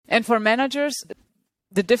And for managers,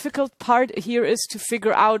 the difficult part here is to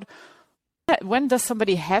figure out, when does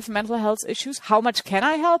somebody have mental health issues? How much can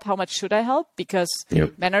I help? How much should I help? Because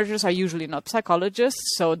managers are usually not psychologists,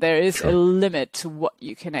 so there is a limit to what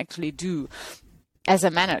you can actually do as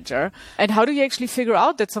a manager. And how do you actually figure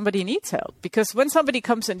out that somebody needs help? Because when somebody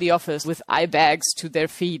comes in the office with eye bags to their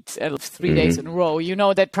feet 3 days in a row, you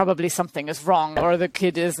know that probably something is wrong, or the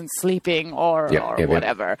kid isn't sleeping, or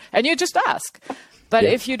whatever. And you just ask. But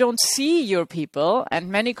if you don't see your people, and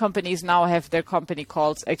many companies now have their company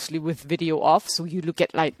calls actually with video off, so you look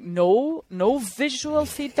at like no visual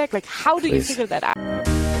feedback, like how do you figure that out?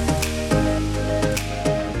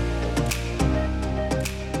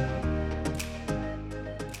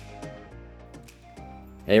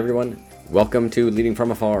 Hey everyone, welcome to Leading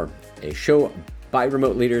from Afar, a show by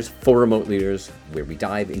remote leaders for remote leaders, where we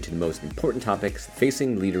dive into the most important topics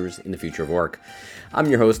facing leaders in the future of work. I'm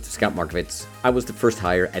your host, Scott Markovitz. I was the first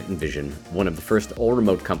hire at Envision, one of the first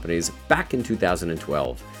all-remote companies back in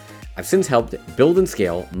 2012. I've since helped build and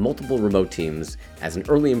scale multiple remote teams as an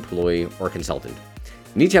early employee or consultant.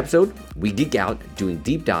 In each episode, we geek out doing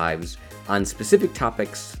deep dives on specific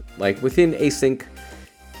topics like within async,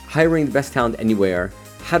 hiring the best talent anywhere,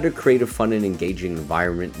 how to create a fun and engaging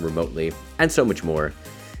environment remotely, and so much more.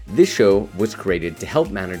 This show was created to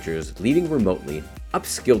help managers leading remotely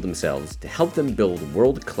upskill themselves to help them build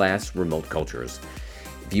world-class remote cultures.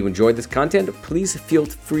 If you enjoyed this content, please feel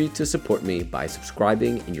free to support me by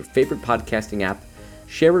subscribing in your favorite podcasting app,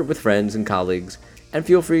 share it with friends and colleagues, and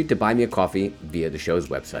feel free to buy me a coffee via the show's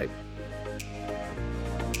website.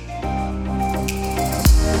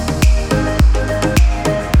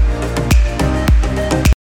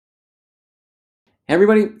 Hey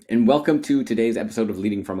everybody, and welcome to today's episode of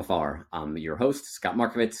Leading from Afar. I'm your host, Scott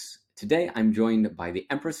Markovitz. Today, I'm joined by the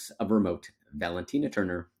Empress of Remote, Valentina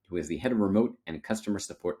Turner, who is the head of remote and customer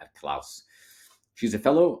support at Klaus. She's a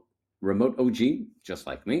fellow remote OG, just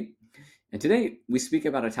like me. And today, we speak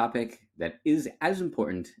about a topic that is as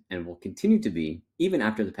important and will continue to be even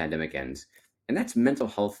after the pandemic ends, and that's mental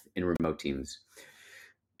health in remote teams.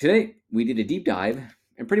 Today, we did a deep dive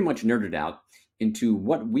and pretty much nerded out into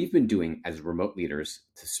what we've been doing as remote leaders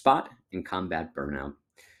to spot and combat burnout,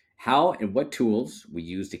 how and what tools we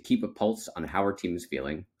use to keep a pulse on how our team is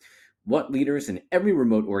feeling, what leaders in every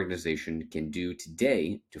remote organization can do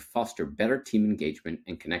today to foster better team engagement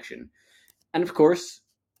and connection, and of course,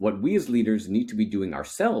 what we as leaders need to be doing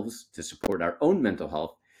ourselves to support our own mental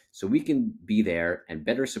health so we can be there and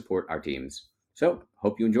better support our teams. So,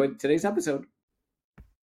 hope you enjoyed today's episode.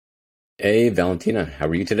 Hey, Valentina, how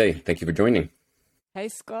are you today? Thank you for joining. Hey,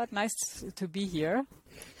 Scott. Nice to be here.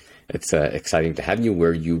 It's exciting to have you.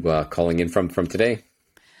 Where are you calling in from today?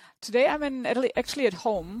 Today I'm actually at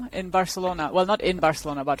home in Barcelona. Well, not in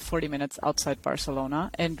Barcelona, about 40 minutes outside Barcelona.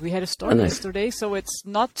 And we had a storm yesterday, so it's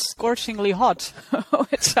not scorchingly hot,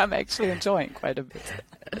 which I'm actually enjoying quite a bit.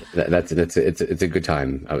 It's a good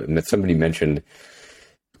time. Somebody mentioned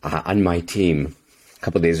on my team a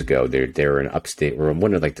couple of days ago, they're in upstate, or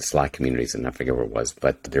one of like the Slack communities, and I forget where it was,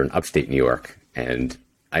 but they're in upstate New York. And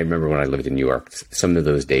I remember when I lived in New York, some of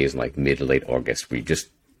those days, like mid to late August,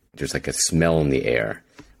 there's like a smell in the air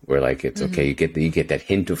where like, it's okay. You get that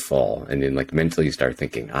hint of fall. And then like mentally you start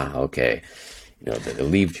thinking, okay, the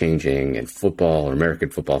leaf changing and football or American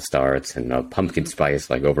football starts, and pumpkin spice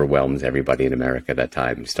like overwhelms everybody in America at that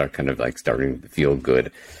time. You start kind of like starting to feel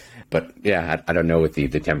good. But yeah, I don't know what the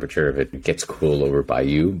temperature of it gets cool over by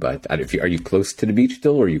you, but are you close to the beach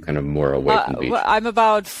still, or are you kind of more away from the beach? Well, I'm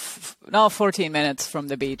about 14 minutes from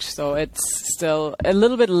the beach, so it's still a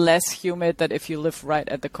little bit less humid than if you live right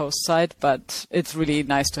at the coast side, but it's really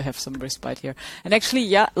nice to have some respite here. And actually,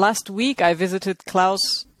 last week I visited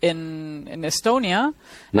Klaus in Estonia.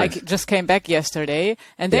 Nice. I just came back yesterday,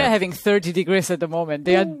 and they're having 30 degrees at the moment.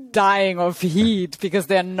 They are dying of heat because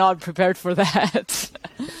they're not prepared for that.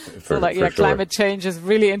 Climate change is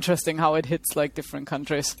really interesting how it hits like different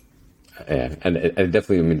countries. Yeah, and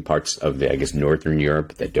definitely parts of Northern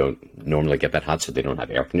Europe that don't normally get that hot, so they don't have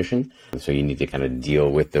air conditioning. So you need to kind of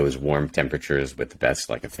deal with those warm temperatures with the best,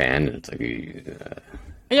 like a fan. And it's like,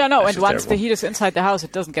 and once terrible. The heat is inside the house,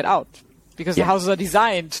 it doesn't get out because the houses are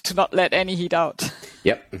designed to not let any heat out.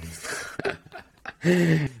 Yep.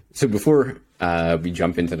 So before we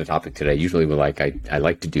jump into the topic today, usually I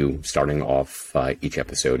like to do, starting off each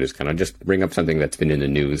episode, is kind of just bring up something that's been in the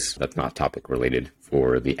news that's not topic related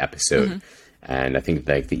for the episode. And I think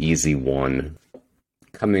like the easy one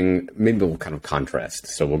maybe we'll kind of contrast.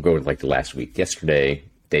 So we'll go with like the last week. Yesterday,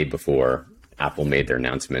 day before, Apple made their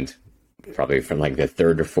announcement, probably from like the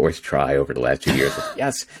third or fourth try over the last 2 years.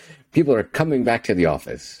 Yes, people are coming back to the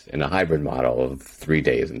office in a hybrid model of 3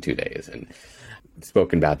 days and 2 days, and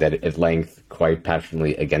spoken about that at length, quite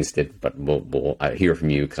passionately against it. But we'll hear from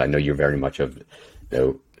you, because I know you're very much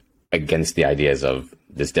against the ideas of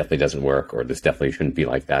this definitely doesn't work, or this definitely shouldn't be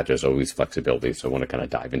like that. There's always flexibility. So I want to kind of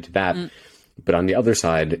dive into that. But on the other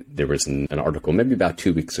side, there was an article maybe about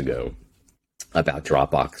 2 weeks ago about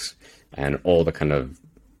Dropbox and all the kind of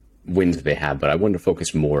wins that they have. But I wanted to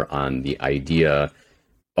focus more on the idea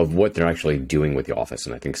of what they're actually doing with the office.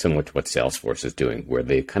 And I think similar to what Salesforce is doing, where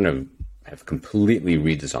they kind of have completely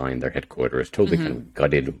redesigned their headquarters, totally kind of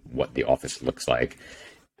gutted what the office looks like,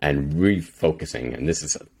 and refocusing. And this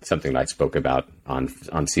is something that I spoke about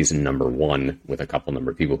on season number 1 with a couple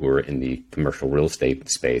number of people who are in the commercial real estate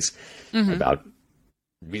space, about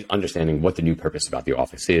understanding what the new purpose about the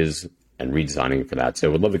office is and redesigning for that. So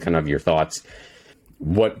I would love to kind of your thoughts.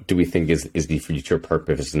 What do we think is the future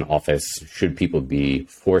purpose in an office? Should people be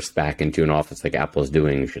forced back into an office like Apple is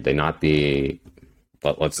doing? Should they not be?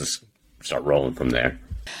 But let's just start rolling from there.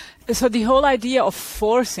 So the whole idea of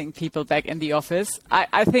forcing people back in the office,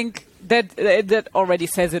 I think that already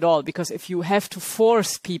says it all, because if you have to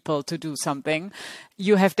force people to do something,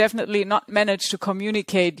 you have definitely not managed to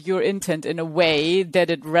communicate your intent in a way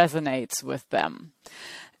that it resonates with them.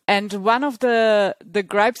 And one of the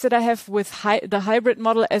gripes that I have with the hybrid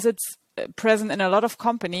model as it's present in a lot of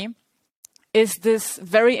company is this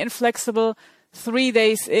very inflexible 3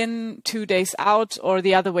 days in, 2 days out, or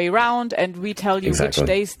the other way around, and we tell you which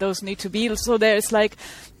days those need to be. So there's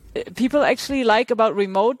people actually like about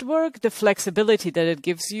remote work the flexibility that it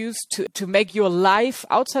gives you to make your life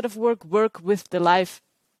outside of work with the life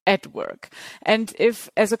at work. And if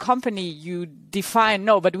as a company you define,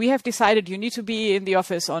 no, but we have decided you need to be in the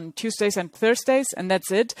office on Tuesdays and Thursdays, and that's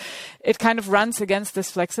it, it kind of runs against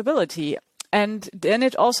this flexibility. And then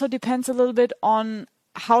it also depends a little bit on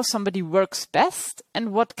how somebody works best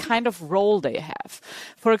and what kind of role they have.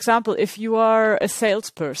 For example, if you are a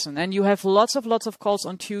salesperson and you have lots of calls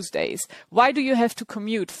on Tuesdays, why do you have to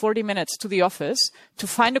commute 40 minutes to the office to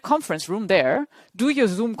find a conference room there, do your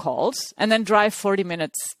Zoom calls, and then drive 40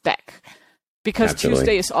 minutes back? Because Absolutely.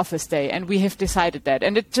 Tuesday is office day, and we have decided that.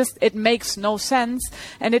 And it makes no sense.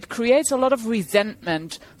 And it creates a lot of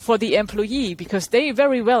resentment for the employee, because they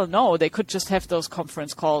very well know they could just have those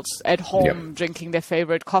conference calls at home, drinking their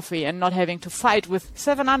favorite coffee and not having to fight with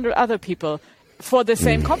 700 other people for the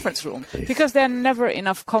same conference room, because there are never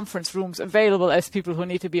enough conference rooms available as people who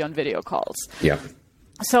need to be on video calls. Yeah.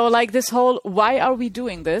 So this whole, why are we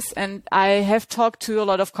doing this? And I have talked to a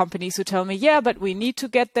lot of companies who tell me, yeah, but we need to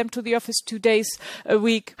get them to the office 2 days a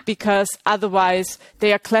week, because otherwise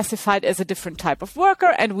they are classified as a different type of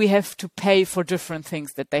worker and we have to pay for different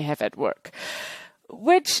things that they have at work.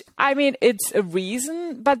 Which, I mean, it's a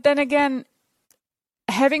reason, but then again,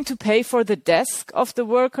 having to pay for the desk of the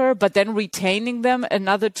worker, but then retaining them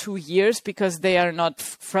another 2 years because they are not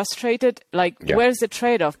frustrated, where's the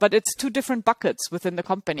trade-off? But it's 2 different buckets within the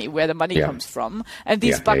company where the money comes from, and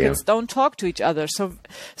these buckets don't talk to each other. So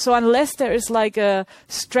unless there is a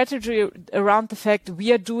strategy around the fact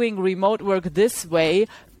we are doing remote work this way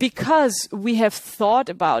because we have thought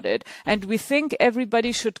about it and we think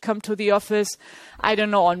everybody should come to the office, I don't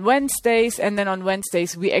know, on Wednesdays, and then on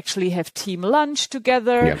Wednesdays we actually have team lunch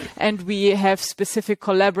together and we have specific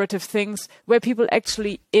collaborative things where people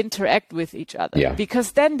actually interact with each other,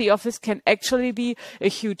 because then the office can actually be a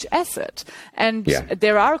huge asset. And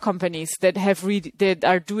there are companies that have that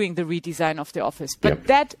are doing the redesign of the office, but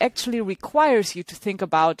that actually requires you to think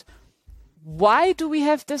about, why do we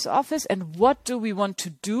have this office and what do we want to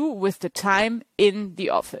do with the time in the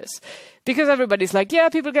office? Because everybody's like, yeah,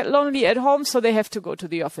 people get lonely at home, so they have to go to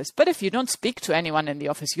the office. But if you don't speak to anyone in the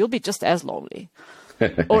office, you'll be just as lonely.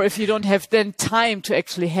 Or if you don't have then time to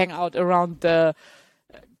actually hang out around the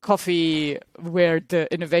coffee where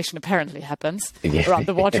the innovation apparently happens, around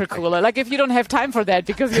the water cooler. If you don't have time for that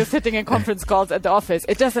because you're sitting in conference calls at the office,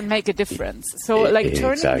 it doesn't make a difference. So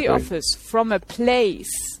turning the office from a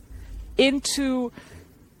place into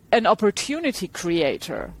an opportunity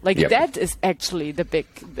creator, that is actually the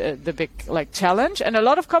big challenge. And a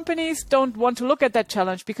lot of companies don't want to look at that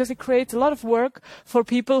challenge because it creates a lot of work for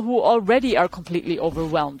people who already are completely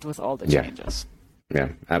overwhelmed with all the changes. Yeah,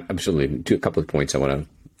 absolutely. A couple of points I want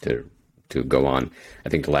to go on. I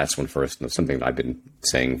think the last one first, something that I've been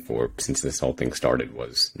saying since this whole thing started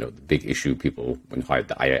was, the big issue when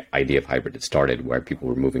the idea of hybrid had started, where people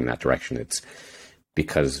were moving in that direction. It's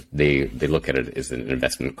because they look at it as an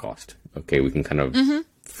investment cost. Okay, we can kind of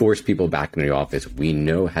force people back in the office. We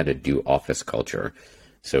know how to do office culture.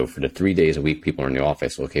 So for the 3 days a week people are in the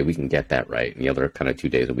office, okay, we can get that right. And the other kind of 2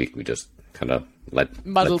 days a week, we just kind of let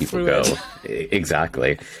people go.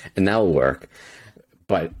 Exactly. And that'll work.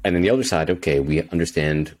 And then the other side, okay, we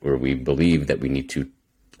understand or we believe that we need to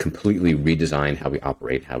completely redesign how we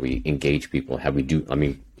operate, how we engage people, how we do. I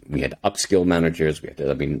mean, we had to upskill managers.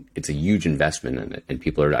 It's a huge investment, and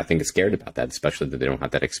people are, I think, scared about that, especially that they don't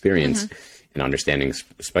have that experience in understanding,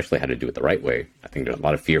 especially how to do it the right way. I think there's a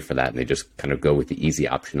lot of fear for that, and they just kind of go with the easy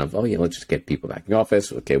option of, oh yeah, let's just get people back in the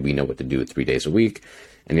office. Okay, we know what to do 3 days a week,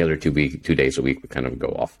 and the other 2 days a week we kind of go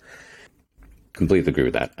off. Completely agree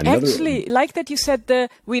with that. Actually, like that you said,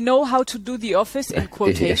 we know how to do the office in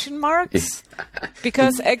quotation marks,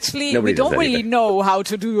 because actually we don't really know how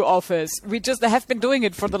to do office. We just have been doing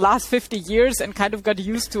it for the last 50 years and kind of got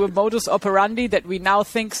used to a modus operandi that we now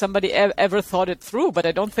think somebody ever thought it through, but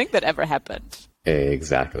I don't think that ever happened.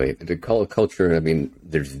 Exactly. To call it culture, I mean,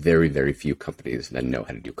 there's very, very few companies that know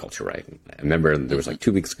how to do culture right. I remember there was like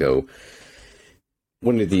 2 weeks ago,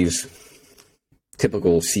 one of these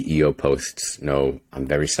typical CEO posts, no, I'm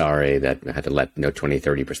very sorry that I had to let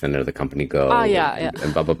 20-30% of the company go.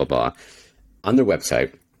 And blah, blah, blah, blah. On their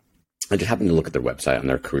website, I just happened to look at their website, on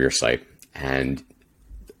their career site, and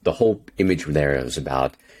the whole image there was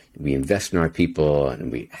about we invest in our people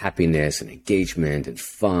and happiness and engagement and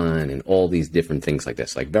fun and all these different things like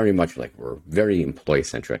this, like very much like we're very employee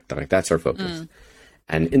centric. Like that's our focus.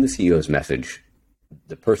 And in the CEO's message,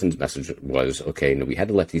 the person's message was, okay, no, we had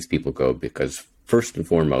to let these people go because first and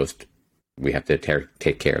foremost, we have to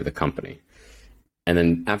take care of the company. And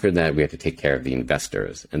then after that, we have to take care of the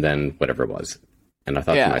investors and then whatever it was. And I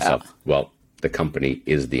thought to myself, well, the company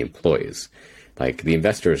is the employees. Like the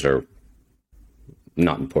investors are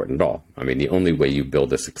not important at all. I mean, the only way you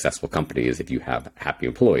build a successful company is if you have happy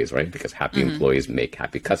employees, right? Because happy employees make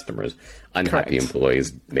happy customers. Unhappy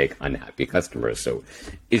employees make unhappy customers. So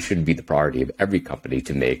it should be the priority of every company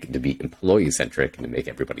to be employee centric and to make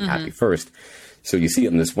everybody happy first. So you see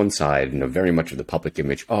on this one side, very much of the public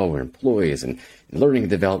image, oh, we're employees and learning and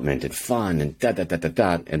development and fun and da.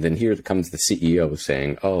 And then here comes the CEO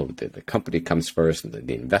saying, oh, the company comes first and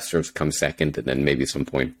the investors come second. And then maybe at some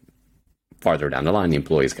point farther down the line, the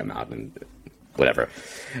employees come out and whatever.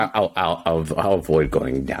 I'll avoid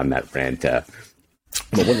going down that rant. But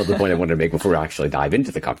one other point I wanted to make before we actually dive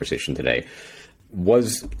into the conversation today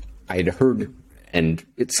was I had heard, and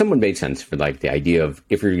it somewhat made sense for like the idea of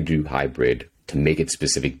if you're going to do hybrid, to make it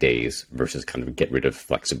specific days versus kind of get rid of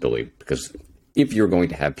flexibility. Because if you're going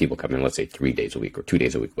to have people come in, let's say 3 days a week or 2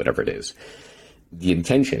 days a week, whatever it is, the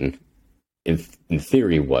intention in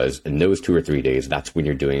theory was in those 2 or 3 days, that's when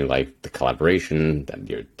you're doing like the collaboration, then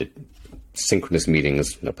the synchronous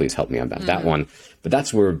meetings. Please help me on that one. But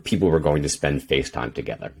that's where people were going to spend FaceTime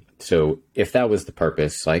together. So if that was the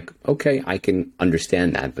purpose, like, okay, I can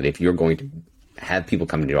understand that. But if you're going to have people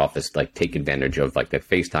come into your office, like take advantage of like that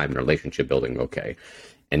FaceTime and relationship building, okay.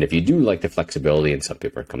 And if you do like the flexibility, and some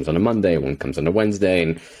people it comes on a Monday, one comes on a Wednesday,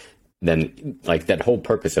 and then like that whole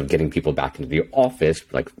purpose of getting people back into the office,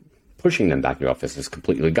 like pushing them back in the office is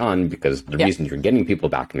completely gone, because the reason you're getting people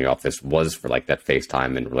back in the office was for like that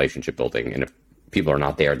FaceTime and relationship building. And if people are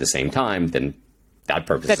not there at the same time, then that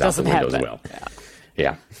purpose is out the window as well.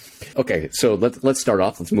 Yeah. Okay, so let's start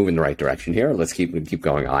off. Let's move in the right direction here. Let's keep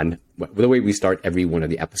going on. The way we start every one of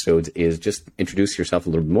the episodes is just introduce yourself a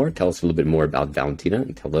little bit more. Tell us a little bit more about Valentina,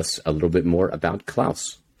 and tell us a little bit more about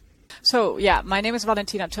Klaus. So yeah, my name is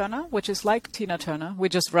Valentina Turner, which is like Tina Turner. We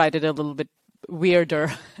just write it a little bit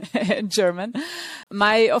weirder in German.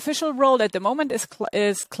 My official role at the moment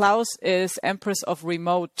is Klaus is Empress of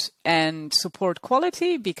Remote and Support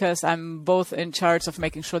Quality, because I'm both in charge of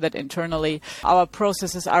making sure that internally our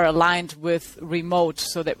processes are aligned with remote,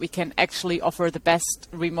 so that we can actually offer the best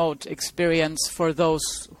remote experience for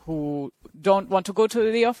those who don't want to go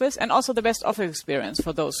to the office, and also the best office experience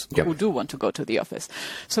for those who do want to go to the office.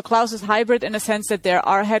 So Klaus is hybrid in a sense that there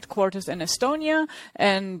are headquarters in Estonia,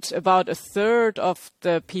 and about a third of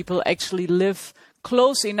the people actually live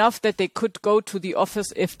close enough that they could go to the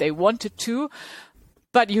office if they wanted to.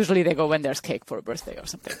 But usually they go when there's cake for a birthday or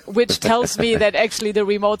something, which tells me that actually the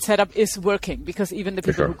remote setup is working, because even the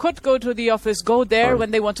people who could go to the office go there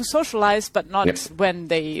when they want to socialize, but not when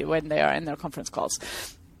they are in their conference calls.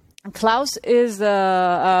 Klaus is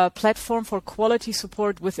a platform for quality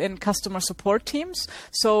support within customer support teams.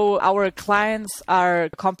 So our clients are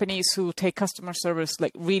companies who take customer service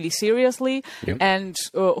like really seriously, and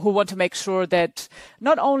who want to make sure that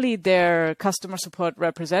not only their customer support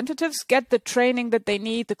representatives get the training that they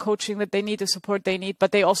need, the coaching that they need, the support they need,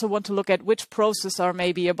 but they also want to look at which process are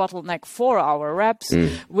maybe a bottleneck for our reps,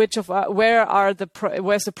 where's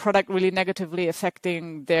the product really negatively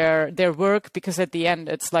affecting their work, because at the end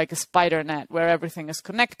it's like like a spider net where everything is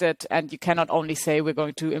connected, and you cannot only say we're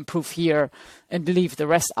going to improve here and leave the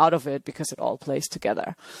rest out of it, because it all plays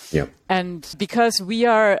together. Yeah. And because we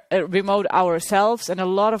are remote ourselves, and a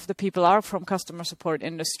lot of the people are from customer support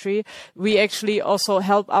industry, we actually also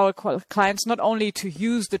help our clients not only to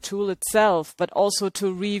use the tool itself, but also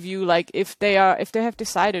to review, like if they have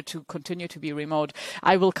decided to continue to be remote,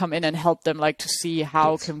 I will come in and help them, like to see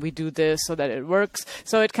how can we do this so that it works.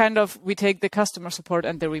 So it kind of, we take the customer support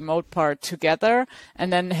and the remote part together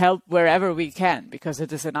and then help wherever we can, because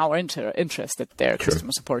it is in our interest that their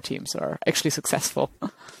customer support teams are actually successful.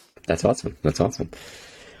 That's awesome.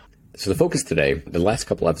 So the focus today, the last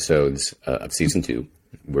couple episodes of season 2,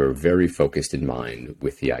 were very focused in mind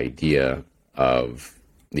with the idea of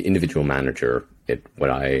the individual manager at what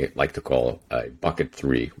I like to call a bucket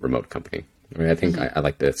 3 remote company. I mean, I think I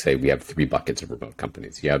like to say we have 3 buckets of remote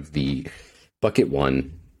companies. You have the bucket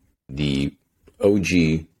 1, the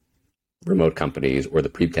OG remote companies, or the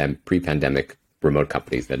pre-pandemic remote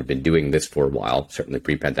companies that have been doing this for a while, certainly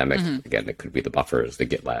pre-pandemic. Again, it could be the Buffers, the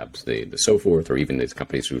GitLabs, the so forth, or even these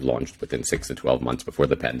companies who launched within 6 to 12 months before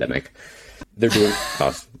the pandemic. They're doing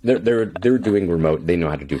they're doing remote. They know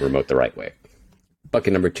how to do remote the right way.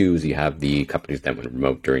 Bucket number 2 is you have the companies that went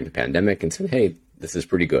remote during the pandemic and said, hey, this is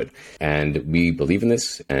pretty good, and we believe in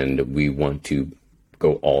this, and we want to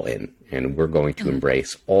go all in, and we're going to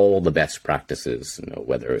embrace all the best practices,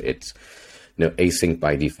 whether it's async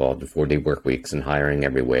by default, the 4-day work weeks, and hiring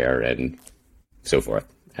everywhere, and so forth.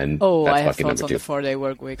 And I have thoughts on the 4-day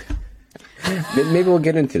work week. Maybe we'll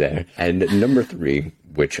get into that. And number 3,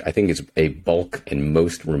 which I think is a bulk in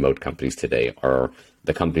most remote companies today, are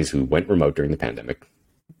the companies who went remote during the pandemic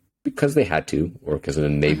because they had to, or because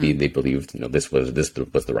maybe they believed this was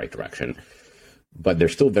the right direction, but they're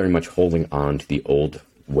still very much holding on to the old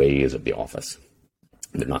ways of the office.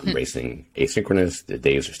 They're not embracing asynchronous. The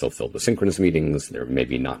days are still filled with synchronous meetings. They're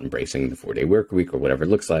maybe not embracing the 4-day work week or whatever it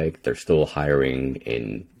looks like. They're still hiring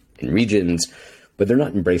in regions, but they're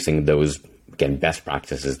not embracing those, again, best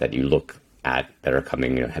practices that you look at that are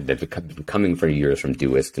coming, have been coming for years from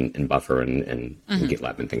Doist and Buffer and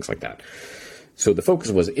GitLab and things like that. So the focus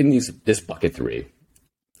was in this bucket 3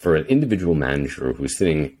 for an individual manager who's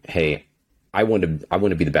sitting, hey, I want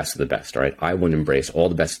to be the best of the best, right? I want to embrace all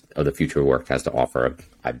the best of the future work has to offer.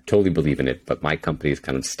 I totally believe in it, but my company is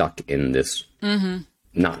kind of stuck in this,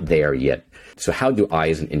 not there yet. So how do I,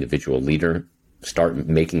 as an individual leader, start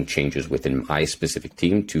making changes within my specific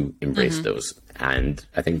team to embrace those? And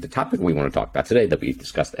I think the topic we want to talk about today that we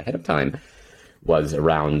discussed ahead of time was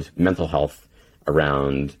around mental health,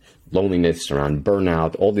 around loneliness, around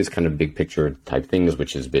burnout, all these kind of big picture type things,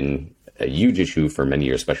 which has been a huge issue for many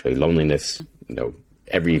years, especially loneliness.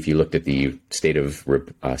 If you looked at the state of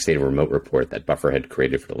remote report that Buffer had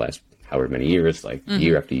created for the last however many years, like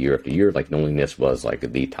year after year after year, like loneliness was like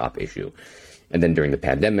the top issue. And then during the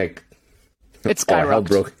pandemic,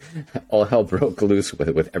 all hell broke loose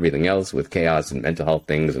with everything else, with chaos and mental health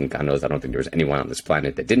things. And God knows, I don't think there was anyone on this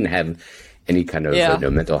planet that didn't have any kind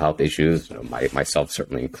of mental health issues, myself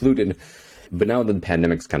certainly included. But now that the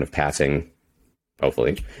pandemic's kind of passing,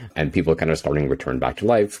 hopefully, and people are kind of starting to return back to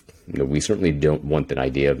life, we certainly don't want that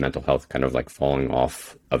idea of mental health kind of like falling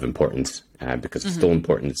off of importance, because it's still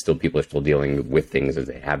important. Still, people are still dealing with things as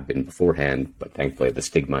they have been beforehand, but thankfully the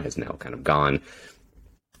stigma has now kind of gone.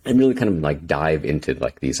 And really kind of like dive into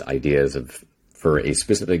like these ideas of, for a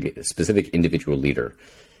specific individual leader,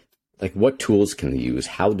 like what tools can they use?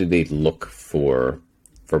 How do they look for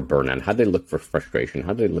burnout? How do they look for frustration?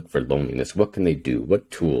 How do they look for loneliness? What can they do? What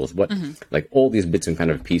tools? Like all these bits and kind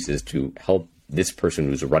of pieces to help this person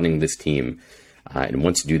who's running this team and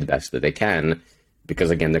wants to do the best that they can.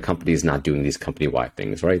 Because again, the company is not doing these company-wide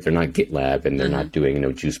things, right? They're not GitLab, and they're not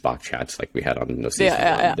doing juice box chats like we had on season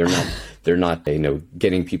 1. They're not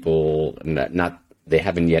getting people. They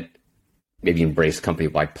haven't yet maybe embraced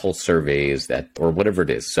company-wide pulse surveys or whatever it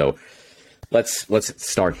is. So let's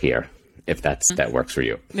start here, if that works for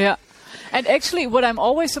you. Yeah. And actually, what I'm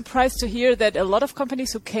always surprised to hear that a lot of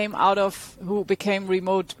companies who became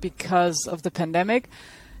remote because of the pandemic,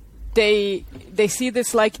 they see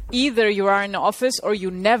this like either you are in the office or you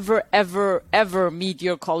never, ever, ever meet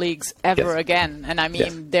your colleagues ever again. And I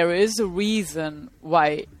mean, there is a reason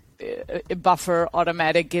why Buffer,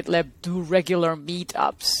 Automattic, GitLab do regular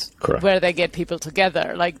meetups. Correct. Where they get people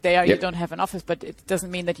together. Like you don't have an office, but it doesn't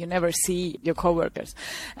mean that you never see your coworkers.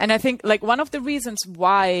 And I think like one of the reasons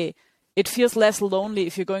why it feels less lonely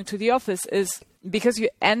if you're going to the office is because you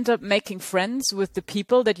end up making friends with the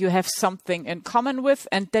people that you have something in common with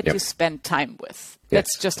and that you spend time with.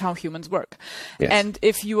 That's just how humans work. Yes. And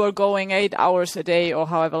if you are going 8 hours a day or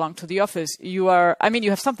however long to the office, you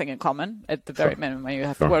have something in common at the very minimum. You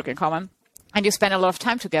have work in common. And you spend a lot of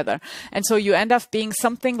time together. And so you end up being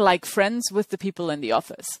something like friends with the people in the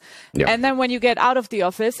office. Yeah. And then when you get out of the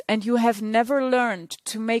office and you have never learned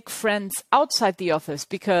to make friends outside the office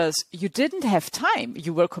because you didn't have time.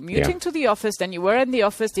 You were commuting to the office, then you were in the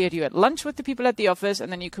office, you had lunch with the people at the office,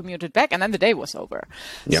 and then you commuted back, and then the day was over.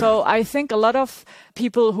 Yeah. So I think a lot of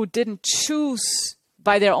people who didn't choose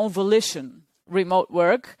by their own volition remote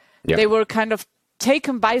work, they were kind of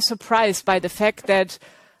taken by surprise by the fact that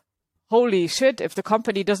holy shit, if the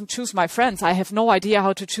company doesn't choose my friends, I have no idea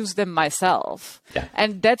how to choose them myself. Yeah.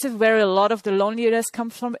 And that's where a lot of the loneliness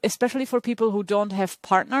comes from, especially for people who don't have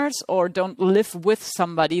partners or don't live with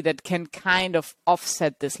somebody that can kind of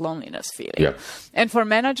offset this loneliness feeling. Yeah. And for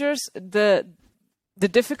managers, the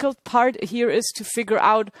difficult part here is to figure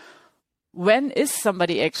out when does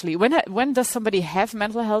somebody have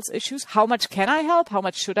mental health issues? How much can I help? How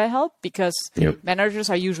much should I help? Because managers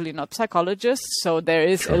are usually not psychologists, so there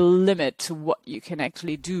is a limit to what you can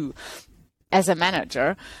actually do as a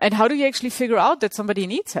manager. And how do you actually figure out that somebody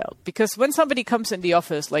needs help? Because when somebody comes in the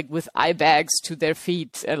office, like with eye bags to their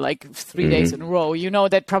feet, like 3 days in a row, you know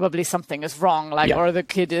that probably something is wrong, or the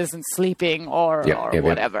kid isn't sleeping or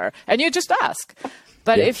whatever. And you just ask.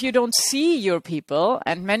 But if you don't see your people,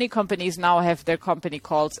 and many companies now have their company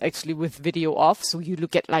calls actually with video off, so you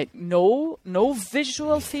look at like no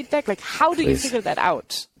visual feedback. Like, how do you figure that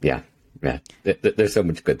out? Yeah. There's so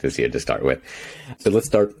much good this year to start with. So let's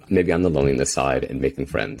start maybe on the loneliness side and making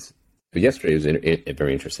friends. So yesterday was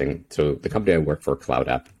very interesting. So the company I work for, Cloud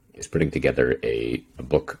App, is putting together a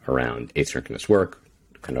book around asynchronous work,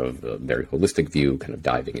 kind of a very holistic view, kind of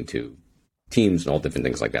diving into teams and all different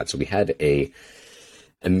things like that. So we had a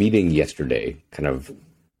meeting yesterday kind of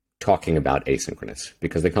talking about asynchronous,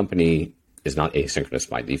 because the company is not asynchronous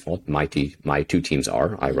by default. My two teams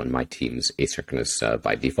are. I run my teams asynchronous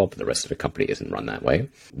by default, but the rest of the company isn't run that way.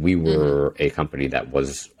 We were a company that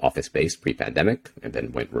was office-based pre-pandemic and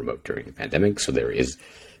then went remote during the pandemic. So there is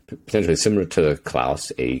potentially, similar to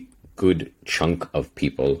Klaus, a good chunk of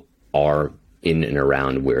people are in and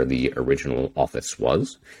around where the original office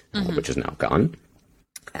was, which is now gone.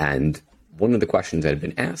 And one of the questions that had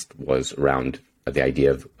been asked was around the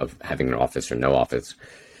idea of having an office or no office.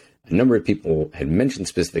 A number of people had mentioned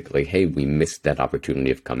specifically, hey, we missed that opportunity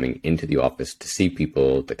of coming into the office to see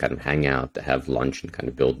people, to kind of hang out, to have lunch and kind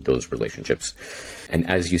of build those relationships. And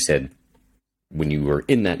as you said, when you were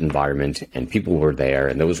in that environment and people were there,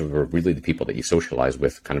 and those were really the people that you socialized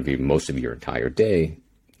with kind of most of your entire day,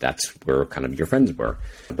 that's where kind of your friends were.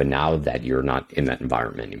 But now that you're not in that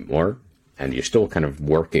environment anymore, and you're still kind of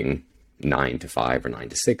working 9 to 5 or 9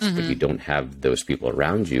 to 6, but you don't have those people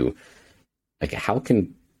around you, like how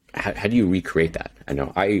do you recreate that? I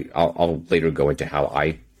know I'll later go into how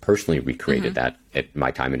I personally recreated that at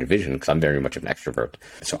my time in Envision, because I'm very much of an extrovert.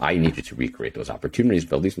 So I needed to recreate those opportunities,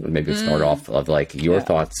 but at least maybe start off of like your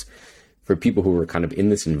thoughts for people who are kind of in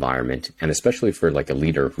this environment, and especially for like a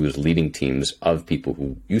leader who's leading teams of people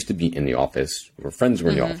who used to be in the office, or friends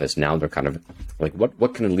were in the office. Now they're kind of like,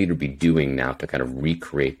 what can a leader be doing now to kind of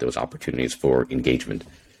recreate those opportunities for engagement?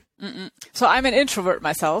 So I'm an introvert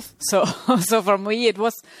myself. So for me, it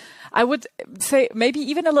was, I would say maybe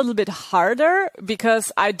even a little bit harder,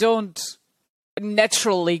 because I don't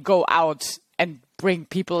naturally go out and bring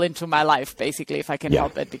people into my life, basically, if I can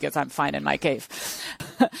help it, because I'm fine in my cave.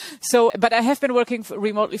 But I have been working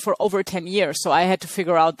remotely for over 10 years. So I had to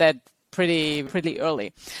figure out that pretty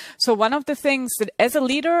early. So one of the things that as a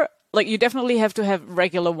leader, like you definitely have to have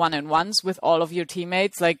regular one-on-ones with all of your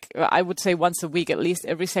teammates. Like I would say once a week, at least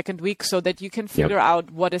every second week, so that you can figure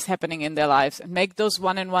out what is happening in their lives and make those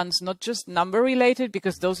one-on-ones not just number related,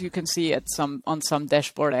 because those you can see on some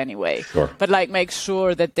dashboard anyway. Sure. But like make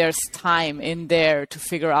sure that there's time in there to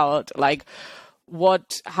figure out like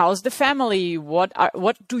how's the family? What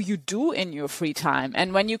do you do in your free time?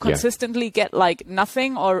 And when you consistently get like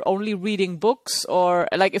nothing or only reading books, or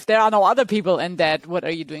like if there are no other people in that, what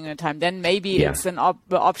are you doing in the time? Then maybe it's an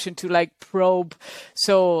option to like probe.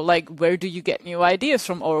 So like, where do you get new ideas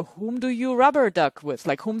from, or whom do you rubber duck with?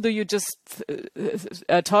 Like whom do you just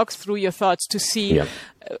talk through your thoughts to see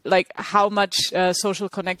like how much social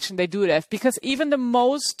connection they do have? Because even the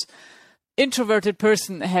most introverted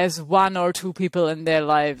person has one or two people in their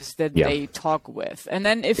lives that they talk with. And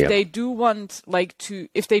then if they do want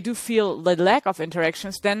if they do feel the lack of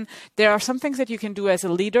interactions, then there are some things that you can do as a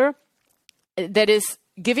leader that is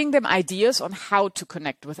giving them ideas on how to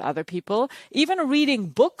connect with other people, even reading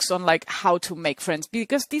books on like how to make friends,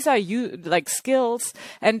 because these are like skills,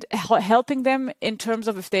 and helping them in terms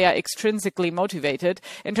of if they are extrinsically motivated,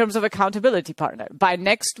 in terms of accountability partner. By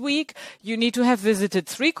next week, you need to have visited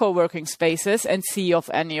 3 co-working spaces and see if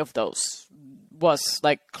any of those was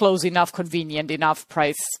like close enough, convenient enough,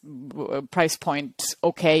 price point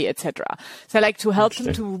okay, etc. So I like to help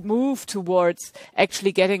them to move towards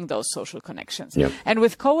actually getting those social connections. Yep. And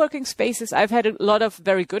with co-working spaces, I've had a lot of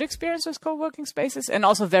very good experience with co-working spaces and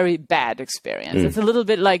also very bad experience. It's a little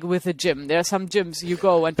bit like with a gym. There are some gyms you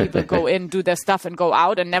go and people go in, do their stuff and go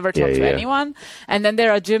out and never talk to anyone. And then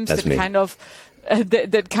there are gyms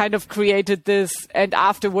that kind of created this, and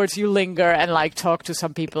afterwards you linger and like talk to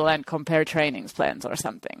some people and compare trainings plans or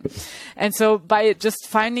something. And so by just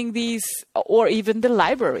finding these, or even the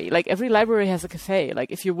library, like every library has a cafe. Like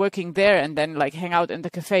if you're working there and then like hang out in the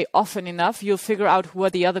cafe often enough, you'll figure out who are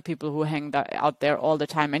the other people who hang out there all the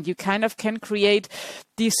time. And you kind of can create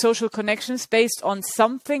these social connections based on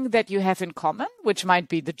something that you have in common, which might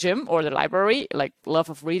be the gym or the library, like love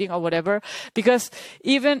of reading or whatever. Because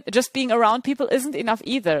even just being around people isn't enough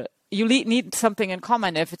either. You need something in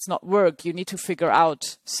common. If it's not work, you need to figure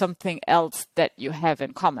out something else that you have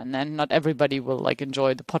in common. And not everybody will like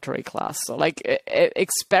enjoy the pottery class. So like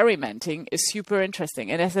experimenting is super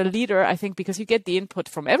interesting. And as a leader, I think because you get the input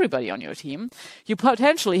from everybody on your team, you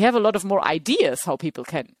potentially have a lot of more ideas how people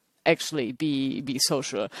can actually be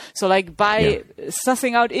social. So like by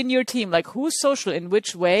sussing out in your team, like who's social in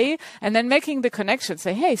which way, and then making the connection,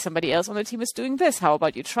 say, hey, somebody else on the team is doing this. How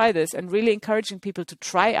about you try this? And really encouraging people to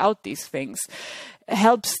try out these things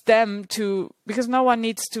helps them to, because no one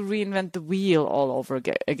needs to reinvent the wheel all over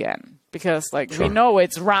again. Because like we know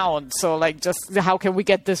it's round. So like just how can we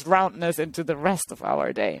get this roundness into the rest of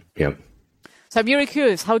our day? Yep. So I'm really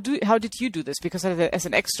curious, how did you do this? Because as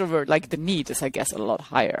an extrovert, like the need is, I guess, a lot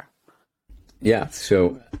higher. Yeah.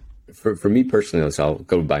 So for me personally, so I'll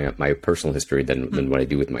go by my personal history than what I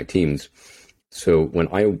do with my teams. So when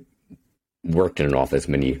I worked in an office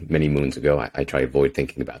many moons ago, I try to avoid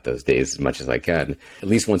thinking about those days as much as I can. At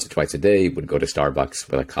least once or twice a day, would go to Starbucks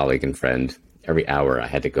with a colleague and friend. Every hour I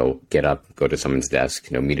had to get up, go to someone's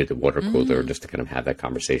desk, meet at the water cooler just to kind of have that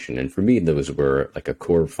conversation. And for me, those were like a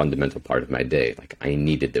core fundamental part of my day. Like I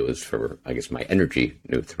needed those for, I guess, my energy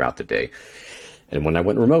throughout the day. And when I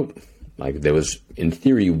went remote, like those in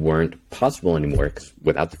theory weren't possible anymore, because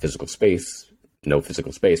without the physical space, no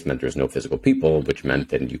physical space meant there's no physical people, which meant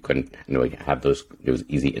that you couldn't have those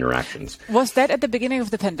easy interactions. Was that at the beginning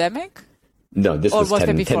of the pandemic? No, this was 10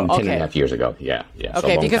 and a half years ago. Yeah.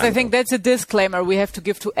 Okay, because I think that's a disclaimer we have to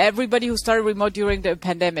give to everybody who started remote during the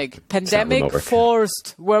pandemic. Pandemic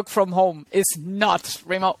forced work from home is not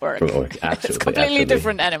remote work. Absolutely, it's a completely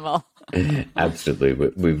different animal.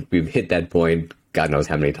 Absolutely. We've hit that point, God knows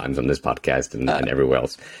how many times on this podcast and everywhere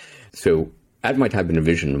else. So at my time in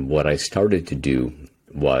Navision, what I started to do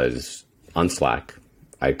was on Slack,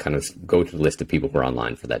 I kind of go to the list of people who are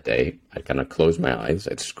online for that day. I kind of close my eyes.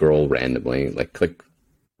 I'd scroll randomly, like click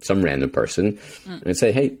some random person and I'd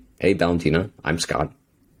say, hey, Valentina, I'm Scott.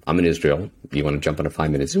 I'm in Israel. You want to jump on a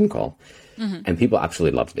 5-minute Zoom call? And people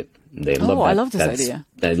absolutely loved it. They loved I love this idea.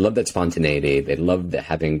 They loved that spontaneity. They loved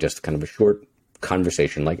having just kind of a short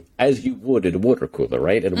conversation, like as you would at a water cooler,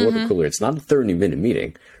 right? At a water cooler, it's not a 30-minute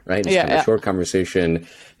meeting, right? It's kind of a short conversation,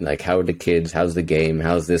 like how are the kids? How's the game?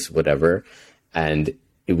 How's this? Whatever. And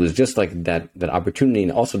it was just like that opportunity,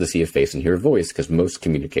 and also to see a face and hear a voice, because most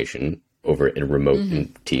communication over in remote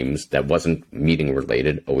teams that wasn't meeting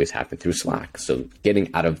related always happened through Slack. So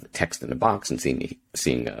getting out of text in a box and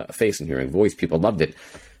seeing a face and hearing a voice, people loved it.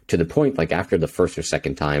 To the point, like after the first or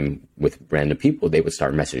second time with random people, they would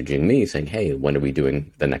start messaging me saying, hey, when are we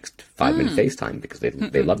doing the next 5-minute FaceTime? Because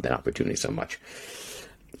they loved that opportunity so much.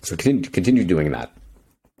 So continue doing that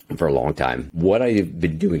for a long time. What I've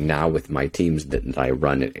been doing now with my teams that I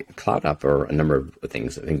run at CloudUp are a number of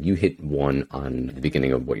things. I think you hit one on the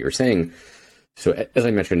beginning of what you were saying. So as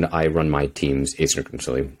I mentioned, I run my teams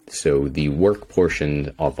asynchronously. So the work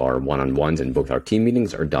portion of our one-on-ones and both our team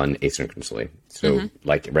meetings are done asynchronously. So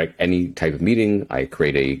like any type of meeting, I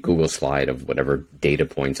create a Google slide of whatever data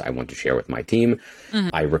points I want to share with my team.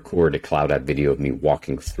 I record a CloudUp video of me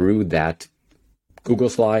walking through that Google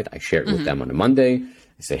slide. I share it with them on a Monday.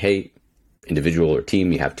 I say, hey, individual or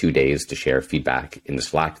team, you have 2 days to share feedback in the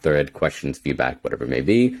Slack thread, questions, feedback, whatever it may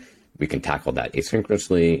be. We can tackle that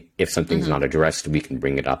asynchronously. If something's not addressed, we can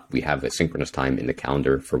bring it up. We have a synchronous time in the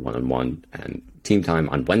calendar for one-on-one and team time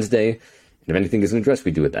on Wednesday. And if anything isn't addressed,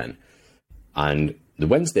 we do it then. On the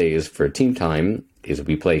Wednesdays for team time is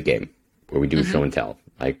we play a game. where we do show and tell.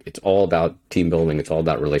 Like, it's all about team building. It's all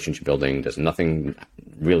about relationship building. There's nothing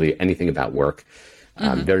really anything about work.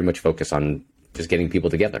 Very much focused on just getting people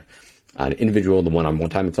together. Individual, the one-on-one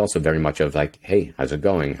time, it's also very much of like, hey, how's it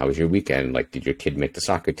going? How was your weekend? Like, did your kid make the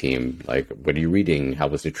soccer team? Like, what are you reading? How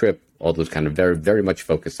was the trip? All those kind of very, very much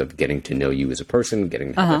focus of getting to know you as a person,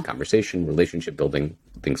 getting to have that conversation, relationship building,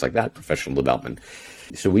 things like that, professional development.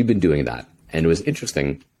 So we've been doing that. And it was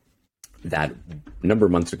interesting that a number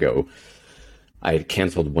of months ago, I had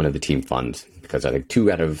canceled one of the team funds because I think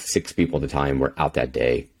 2 out of 6 people at the time were out that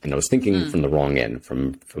day. And I was thinking from the wrong end,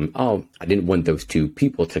 from I didn't want those 2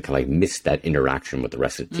 people to kind of like miss that interaction with the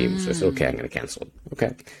rest of the team. So I said, okay, I'm going to cancel it.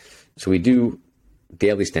 Okay. So we do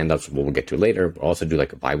daily stand-ups, we'll get to later. We'll also do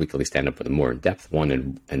like a bi-weekly stand-up with a more in-depth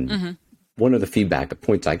one. And one of the feedback, the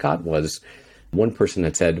points I got was one person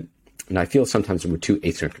that said, and I feel sometimes we're too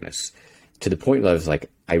asynchronous, to the point where I was like,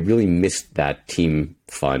 I really missed that team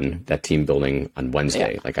fun, that team building on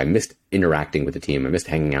Wednesday. Like, I missed interacting with the team. I missed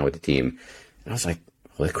hanging out with the team. And I was like,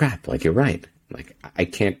 holy crap, like, you're right. Like, I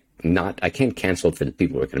can't cancel it for the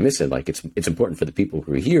people who are going to miss it. Like, it's important for the people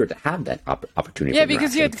who are here to have that opportunity. Yeah,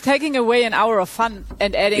 because you're taking away an hour of fun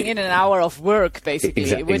and adding in an hour of work,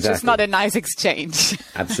 basically, which is not a nice exchange.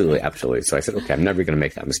 Absolutely. So I said, okay, I'm never going to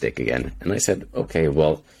make that mistake again. And I said, okay,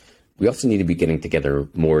 well, we also need to be getting together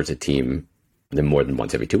more as a team than more than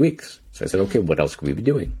once every 2 weeks. So I said, okay, what else could we be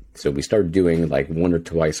doing? So we started doing like 1 or 2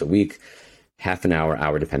 twice a week, half an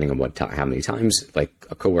hour, depending on how many times, like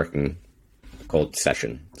a co-working called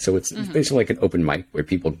session. So it's basically like an open mic where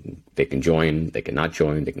people, they can join, they can not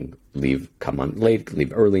join, they can come on late,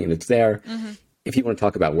 leave early, and it's there. If you want to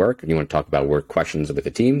talk about work and you want to talk about work questions with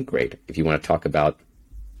the team, great. If you want to talk about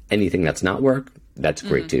anything that's not work, that's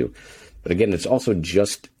great too. But again, it's also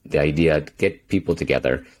just the idea to get people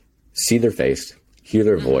together, see their face, hear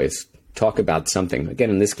their voice, talk about something. Again,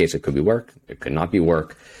 in this case, it could be work. It could not be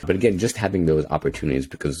work. But again, just having those opportunities,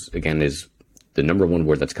 because again, is the number one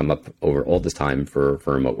word that's come up over all this time for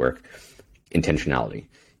remote work, intentionality.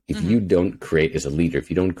 If you don't create, as a leader, if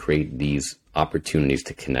you don't create these opportunities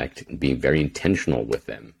to connect and be very intentional with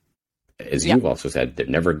them, as you've also said, they're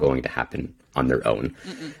never going to happen on their own.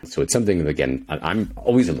 So it's something that, again, I'm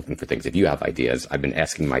always looking for things. If you have ideas, I've been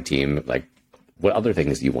asking my team, like, what other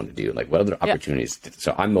things do you want to do? Like, what other opportunities?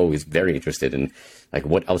 So I'm always very interested in, like,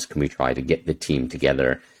 what else can we try to get the team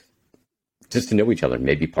together just to know each other,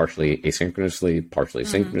 maybe partially asynchronously, partially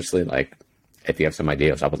synchronously. Like, if you have some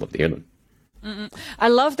ideas, I would love to hear them. I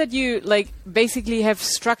love that you basically have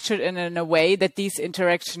structured it in a way that these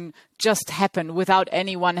interactions just happen without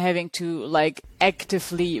anyone having to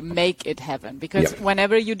actively make it happen. Because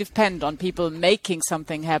whenever you depend on people making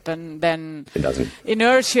something happen, then it doesn't.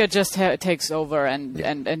 Inertia just takes over and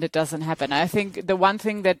it doesn't happen. I think the one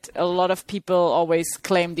thing that a lot of people always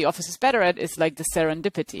claim the office is better at is the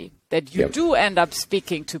serendipity. That you do end up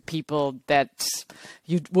speaking to people that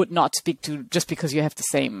you would not speak to just because you have the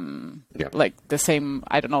same,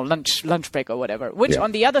 I don't know, lunch break or whatever. Which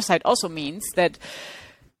on the other side also means that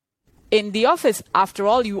in the office, after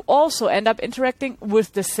all, you also end up interacting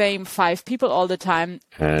with the same 5 people all the time.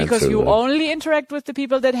 Absolutely. Because you only interact with the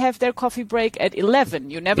people that have their coffee break at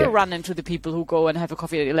 11. You never run into the people who go and have a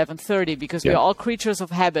coffee at 11:30 because we're all creatures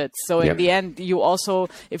of habits. So in the end, you also,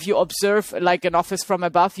 if you observe an office from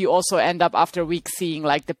above, you also end up after a week seeing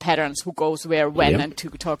the patterns, who goes where, when, and who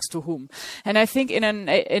talks to whom. And I think in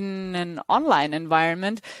an online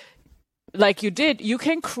environment, like you did, you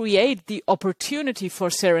can create the opportunity for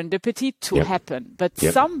serendipity to happen, but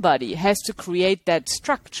somebody has to create that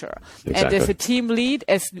structure. Exactly. And as a team lead,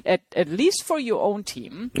 at least for your own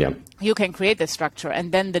team, you can create the structure.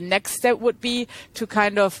 And then the next step would be to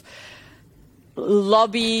kind of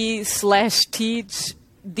lobby/teach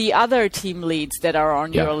the other team leads that are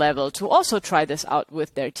on your level to also try this out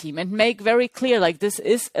with their team and make very clear, this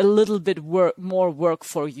is a little bit more work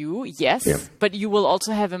for you, but you will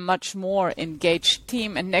also have a much more engaged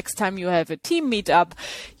team. And next time you have a team meetup,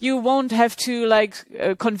 you won't have to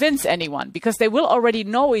convince anyone, because they will already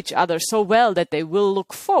know each other so well that they will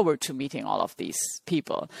look forward to meeting all of these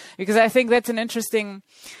people. Because I think that's an interesting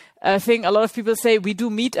thing. A lot of people say we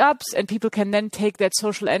do meetups and people can then take that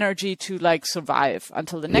social energy to survive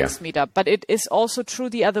until the next meetup. But it is also true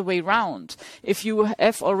the other way around. If you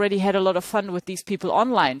have already had a lot of fun with these people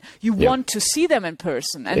online, you want to see them in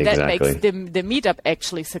person, and that makes the meetup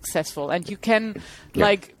actually successful. And you can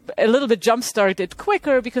a little bit jumpstart it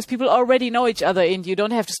quicker because people already know each other, and you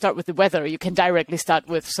don't have to start with the weather. You can directly start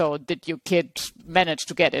with, so did your kid manage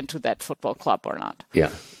to get into that football club or not?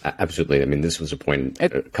 Yeah, absolutely. I mean, this was a point,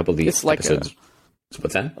 a couple of these episodes.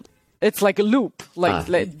 What's that? it's like a loop,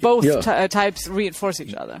 like both types reinforce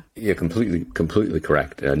each other. Yeah, completely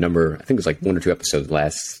correct. I think it was like 1 or 2 episodes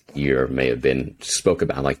last year may have been, spoke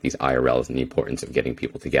about like these IRLs and the importance of getting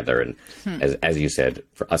people together. And as you said,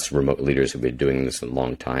 for us remote leaders who've been doing this a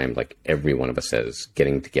long time, like every one of us says,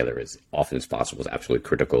 getting together as often as possible is absolutely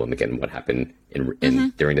critical. And again, what happened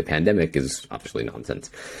during the pandemic is obviously nonsense.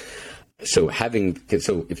 So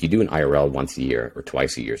if you do an IRL once a year or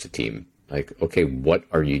twice a year as a team, like, okay, what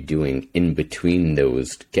are you doing in between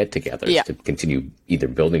those get-togethers to continue either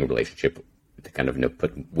building a relationship to kind of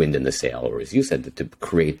put wind in the sail, or as you said, to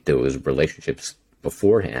create those relationships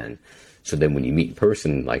beforehand, so then when you meet in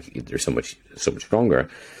person, like they're so much stronger.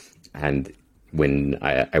 And when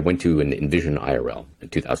I went to an Envision IRL in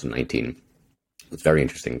 2019, it's very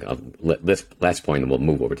interesting. This last point, and we'll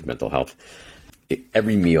move over to mental health.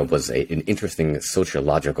 Every meal was an interesting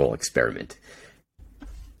sociological experiment.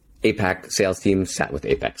 APAC sales team sat with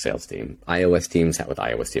APAC sales team. iOS team sat with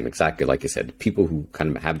iOS team. Exactly like you said, people who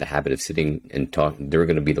kind of have the habit of sitting and talking, they're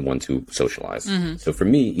going to be the ones who socialize. So for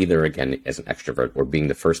me, either again as an extrovert or being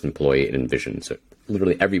the first employee in Envision, so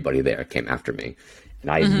literally everybody there came after me,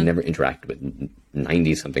 and I never interacted with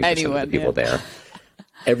 90-something% of the people there.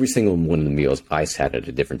 Every single one of the meals, I sat at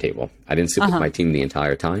a different table. I didn't sit with my team the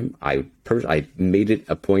entire time. I made it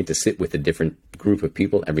a point to sit with a different group of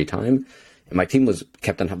people every time. And my team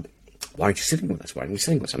kept on, why aren't you sitting with us? Why aren't you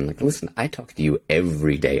sitting with us? I'm like, listen, I talk to you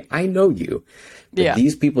every day. I know you. But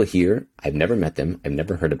these people here, I've never met them. I've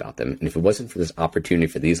never heard about them. And if it wasn't for this opportunity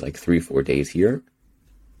for these like 3-4 days here,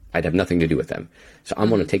 I'd have nothing to do with them. So I'm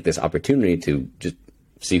going to take this opportunity to just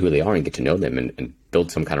see who they are and get to know them and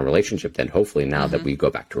build some kind of relationship. Then hopefully now that we go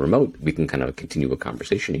back to remote, we can kind of continue a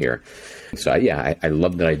conversation here. So I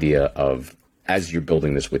love that idea of, as you're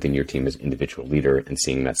building this within your team as individual leader and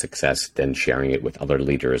seeing that success, then sharing it with other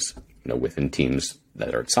leaders, within teams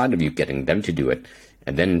that are outside of you, getting them to do it,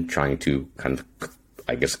 and then trying to kind of,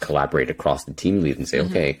 I guess, collaborate across the team lead and say,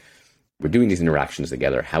 okay, we're doing these interactions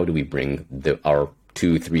together. How do we bring our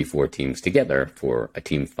 2, 3, 4 teams together for a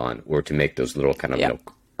team fun, or to make those little kind of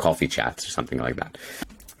coffee chats or something like that?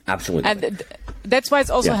 Absolutely. And that's why it's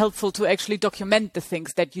also helpful to actually document the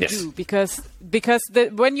things that you do, because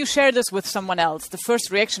when you share this with someone else, the first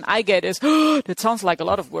reaction I get is, oh, that sounds like a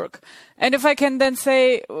lot of work. And if I can then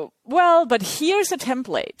say, well, but here's a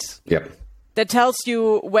template that tells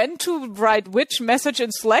you when to write which message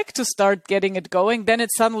in Slack to start getting it going, then it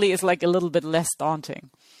suddenly is like a little bit less daunting.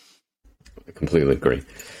 I completely agree.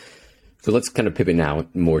 So let's kind of pivot now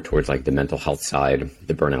more towards like the mental health side,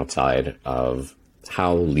 the burnout side of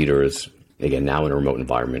how leaders, again, now in a remote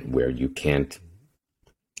environment where you can't,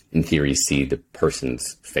 in theory, see the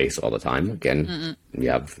person's face all the time. Again, you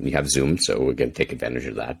have Zoom, so again, take advantage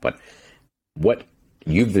of that. But what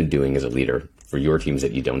you've been doing as a leader for your teams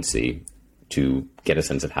that you don't see, to get a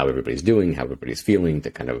sense of how everybody's doing, how everybody's feeling,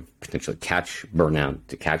 to kind of potentially catch burnout,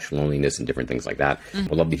 to catch loneliness and different things like that.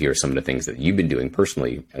 I'd love to hear some of the things that you've been doing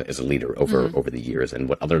personally as a leader over the years, and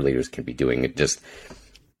what other leaders can be doing. Just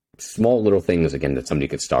small little things, again, that somebody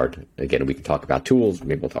could start. Again, we can talk about tools.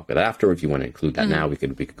 Maybe we'll talk about that after. If you want to include that now, we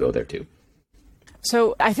could go there too.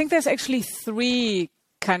 So I think there's actually 3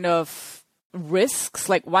 kind of risks.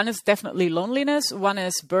 Like, one is definitely loneliness. One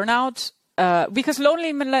is burnout. Because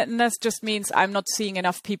loneliness just means I'm not seeing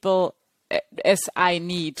enough people as I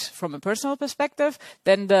need from a personal perspective.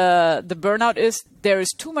 Then the burnout is there is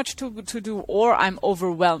too much to do, or I'm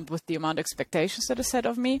overwhelmed with the amount of expectations that is set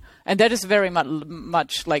of me. And that is very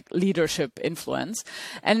much like leadership influence.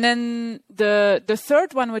 And then the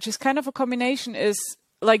third one, which is kind of a combination, is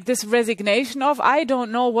like this resignation of, I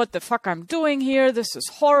don't know what the fuck I'm doing here. This is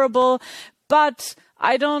horrible, but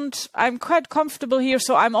I'm quite comfortable here,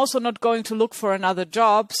 so I'm also not going to look for another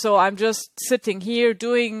job. So I'm just sitting here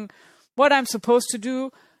doing what I'm supposed to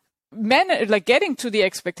do, like getting to the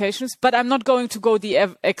expectations, but I'm not going to go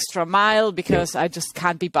the extra mile because I just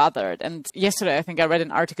can't be bothered. And yesterday, I think I read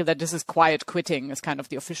an article that this is quiet quitting is kind of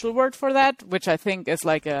the official word for that, which I think is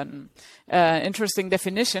like an interesting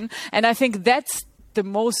definition. And I think that's the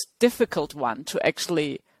most difficult one to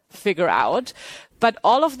actually figure out. But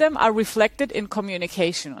all of them are reflected in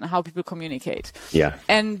communication, on how people communicate. Yeah.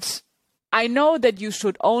 And I know that you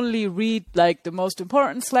should only read like the most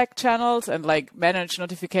important Slack channels and like manage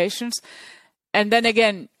notifications. And then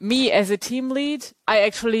again, me as a team lead, I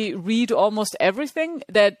actually read almost everything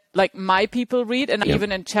that like my people read, and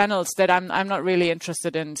even in channels that I'm not really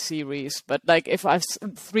interested in series. But like if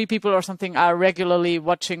 3 people or something are regularly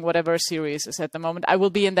watching whatever series is at the moment, I will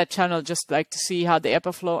be in that channel just like to see how the ebb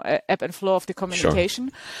and flow of the communication.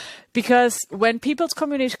 Sure. Because when people's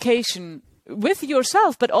communication with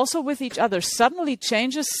yourself, but also with each other, suddenly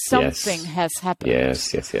changes, something has happened.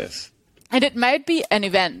 Yes. And it might be an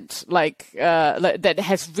event like that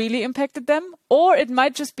has really impacted them, or it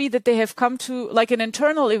might just be that they have come to like an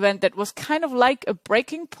internal event that was kind of like a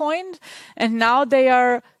breaking point, and now they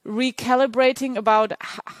are recalibrating about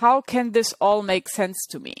how can this all make sense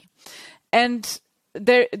to me. And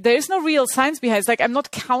there's no real science behind it. It's like I'm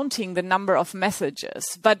not counting the number of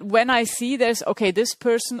messages, but when I see this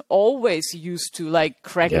person always used to like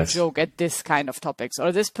crack a joke at this kind of topics,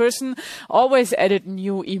 or this person always added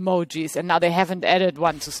new emojis and now they haven't added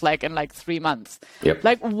one to Slack in like 3 months.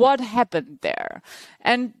 Like what happened there?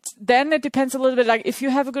 And then it depends a little bit, like if you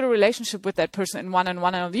have a good relationship with that person in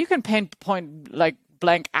one-on-one, you can point like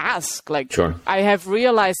blank ask, like, I have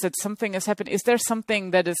realized that something has happened. Is there something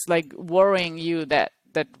that is like worrying you that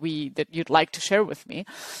you'd like to share with me?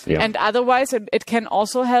 And otherwise it can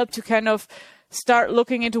also help to kind of start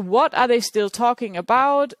looking into what are they still talking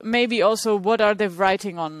about, maybe also what are they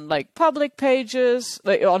writing on like public pages,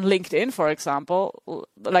 like on LinkedIn, for example,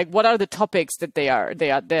 like what are the topics that they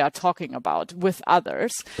are talking about with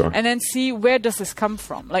others, and then see where does this come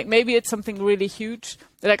from. Like maybe it's something really huge.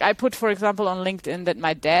 Like I put, for example, on LinkedIn that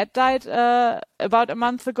my dad died about a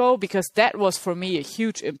month ago, because that was for me a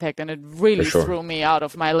huge impact, and it really threw me out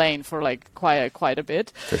of my lane for like quite a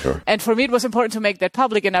bit. And for me, it was important to make that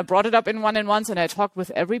public, and I brought it up in one-on-ones, and I talked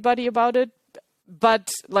with everybody about it.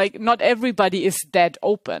 But like not everybody is that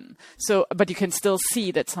open. So, but you can still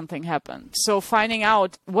see that something happened. So finding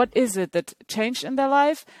out what is it that changed in their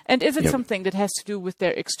life, and is it something that has to do with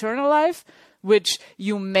their external life, which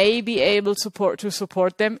you may be able to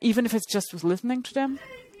support them, even if it's just with listening to them?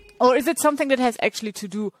 Or is it something that has actually to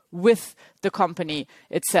do with the company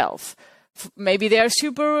itself? Maybe they are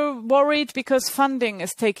super worried because fundraising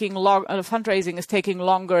is taking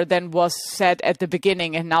longer than was said at the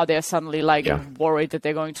beginning, and now they're suddenly like worried that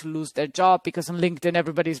they're going to lose their job because on LinkedIn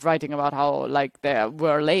everybody's writing about how like there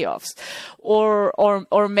were layoffs,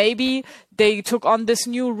 or maybe they took on this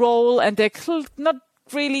new role and they're not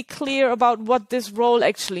really clear about what this role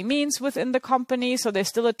actually means within the company, so they're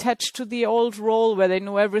still attached to the old role where they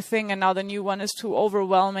know everything, and now the new one is too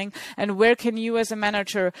overwhelming. And where can you as a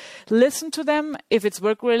manager listen to them? If it's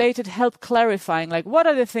work related, help clarifying, like what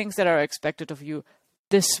are the things that are expected of you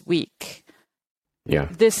this week,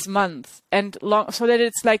 this month, and so that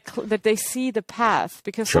it's like that they see the path,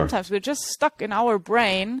 because sometimes we're just stuck in our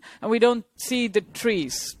brain and we don't see the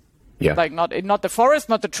trees. Like not the forest,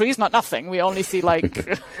 not the trees, not nothing. We only see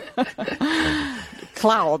like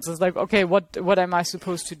clouds. It's like, okay, what am I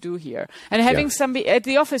supposed to do here? And having somebody at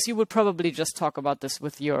the office, you would probably just talk about this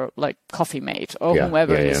with your like coffee mate or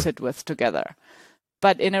whomever you sit with together.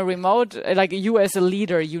 But in a remote, like you as a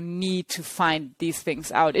leader, you need to find these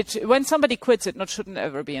things out. When somebody quits, it shouldn't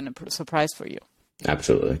ever be a surprise for you.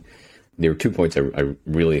 Absolutely. There were 2 points I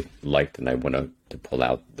really liked, and I want to pull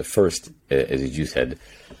out. The first, as you said,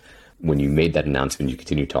 when you made that announcement, you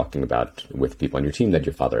continued talking about with people on your team that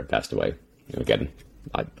your father had passed away. Again,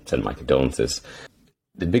 I send my condolences.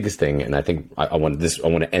 The biggest thing, and I think I want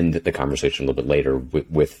to end the conversation a little bit later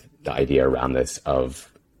with the idea around this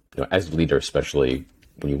of, as a leader, especially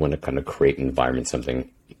when you want to kind of create an environment,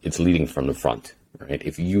 it's leading from the front, right?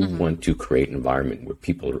 If you want to create an environment where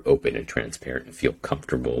people are open and transparent and feel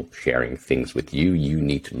comfortable sharing things with you, you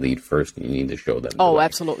need to lead first, and you need to show them. Oh,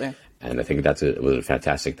 absolutely. And I think was a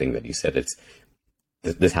fantastic thing that you said.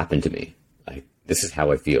 This happened to me. Like, this is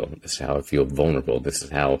how I feel. This is how I feel vulnerable. This is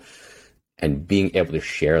how, and being able to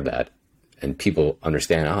share that, and people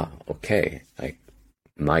understand, okay, like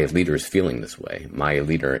my leader is feeling this way. My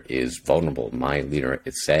leader is vulnerable. My leader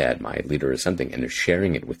is sad. My leader is something, and they're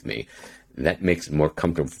sharing it with me. That makes it more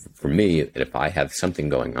comfortable for me that if I have something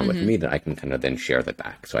going on with me, that I can kind of then share that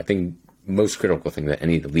back. So I think most critical thing that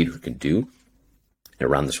any leader can do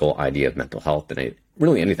around this whole idea of mental health, and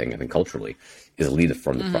really anything, I think culturally, is lead it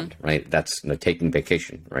from the front, right? That's taking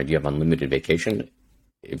vacation, right? You have unlimited vacation.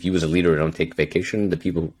 If you as a leader don't take vacation, the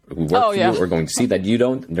people who work for you are going to see that you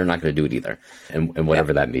don't, they're not going to do it either. And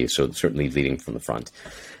whatever that means. So certainly leading from the front.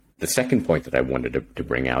 The second point that I wanted to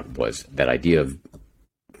bring out was that idea of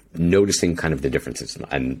noticing kind of the differences.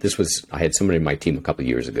 And I had somebody in my team a couple of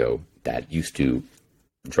years ago that used to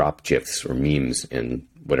drop GIFs or memes in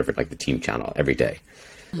whatever, like the team channel every day.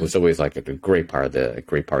 It was always like a great part of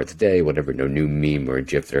the day, whatever, new meme or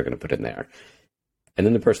GIF they're going to put in there. And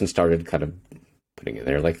then the person started kind of putting it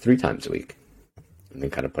there like 3 times a week, and then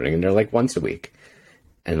kind of putting it in there like once a week.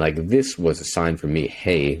 And like, this was a sign for me,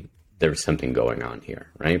 hey, there's something going on here,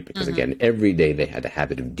 right? Because again, every day they had a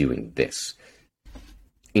habit of doing this,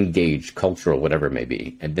 engaged, cultural, whatever it may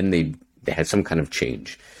be. And then they had some kind of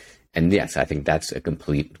change. And yes, I think that's a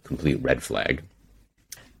complete red flag.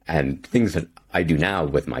 And things that I do now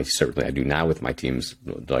with my teams,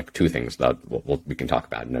 like two things that we can talk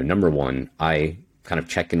about. Number one, I kind of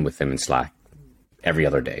check in with them in Slack every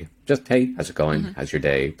other day. Just, hey, how's it going? Mm-hmm. How's your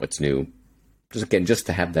day? What's new? Just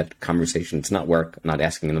to have that conversation. It's not work. I'm not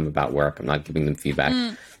asking them about work. I'm not giving them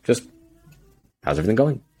feedback. Just, how's everything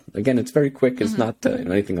going? Again, it's very quick. It's not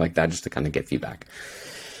anything like that, just to kind of get feedback.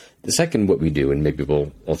 The second, what we do, and maybe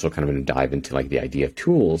we'll also kind of dive into like the idea of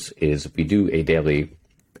tools, is we do a daily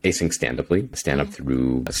async stand-up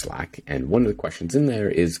through Slack. And one of the questions in there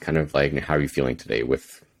is kind of like, how are you feeling today,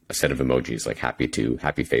 with a set of emojis, like happy to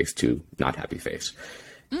happy face to not happy face.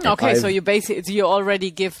 Okay, so you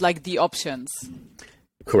already give like the options.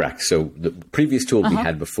 Correct. So the previous tool we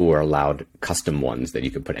had before allowed custom ones that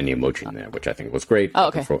you could put any emoji in there, which I think was great. Oh,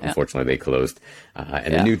 okay. Unfortunately, they closed.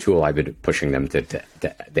 And the new tool, I've been pushing them to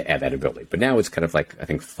add that ability. But now it's kind of like, I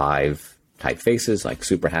think, 5 typefaces, like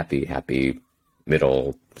super happy, happy,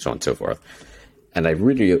 middle, so on and so forth. And I've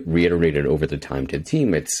really reiterated over the time to the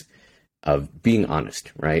team, it's of being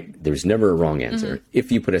honest, right? There's never a wrong answer.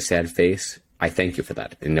 If you put a sad face, I thank you for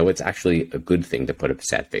that. And no, it's actually a good thing to put a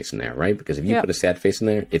sad face in there, right? Because if you put a sad face in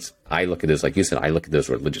there, I look at this, like you said, I look at those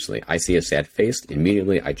religiously. I see a sad face,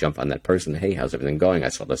 immediately I jump on that person. Hey, how's everything going? I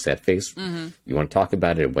saw the sad face. You want to talk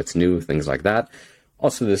about it? What's new? Things like that.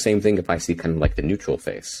 Also, the same thing if I see kind of like the neutral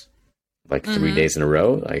face, like 3 days in a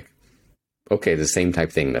row, like, okay, the same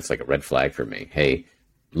type thing. That's like a red flag for me. Hey,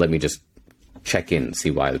 let me just check in,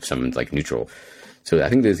 see why someone's like neutral. So I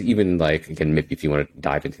think there's even like, again, maybe if you want to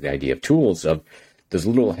dive into the idea of tools, of those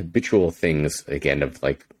little habitual things, again, of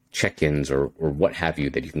like check-ins or what have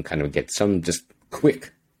you, that you can kind of get some just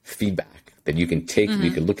quick feedback that you can take.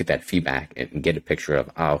 You can look at that feedback and get a picture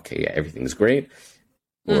of, okay, yeah, everything's great,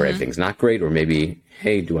 or everything's not great, or maybe,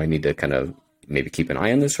 hey, do I need to kind of maybe keep an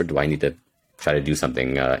eye on this, or do I need to try to do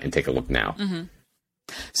something and take a look now?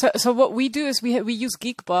 So what we do is we use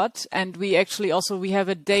Geekbot, and we have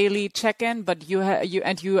a daily check-in, but you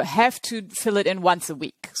have to fill it in once a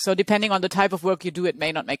week. So depending on the type of work you do, it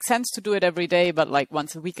may not make sense to do it every day, but like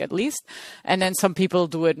once a week at least. And then some people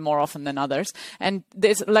do it more often than others. And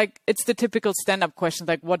there's like, it's the typical stand-up questions,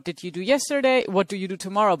 like what did you do yesterday? What do you do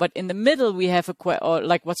tomorrow? But in the middle we have or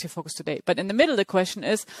like, what's your focus today? But in the middle the question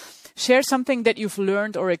is, share something that you've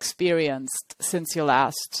learned or experienced since your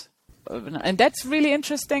last. And that's really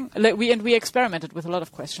interesting. We experimented with a lot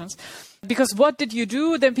of questions, because what did you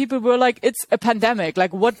do? Then people were like, it's a pandemic.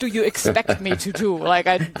 Like, what do you expect me to do? Like,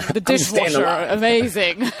 the dishwasher,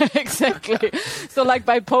 amazing. Exactly. So like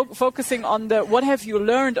by focusing on what have you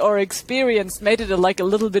learned or experienced, made it a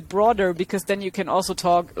little bit broader, because then you can also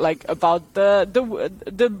talk like about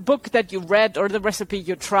the book that you read or the recipe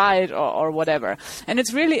you tried or whatever. And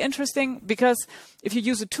it's really interesting because if you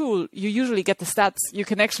use a tool, you usually get the stats. You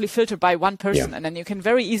can actually filter by one person, and then you can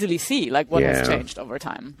very easily see like what has changed over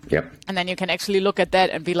time. Yep. And then you can actually look at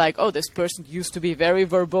that and be like, oh, this person used to be very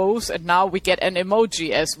verbose, and now we get an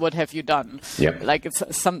emoji as what have you done? Yep. Like it's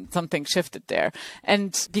something shifted there.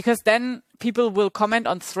 And because then people will comment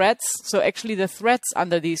on threads. So actually the threads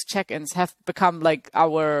under these check-ins have become like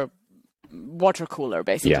our water cooler,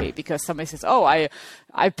 basically, because somebody says, oh,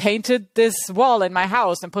 I painted this wall in my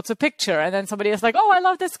house, and puts a picture, and then somebody is like, oh, I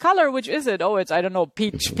love this color, which is it? Oh, it's, I don't know,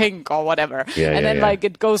 peach pink or whatever. Like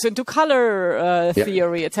it goes into color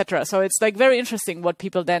theory, etc. So it's like very interesting what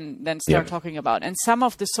people then start talking about. And some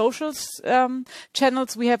of the socials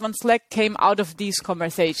channels we have on Slack came out of these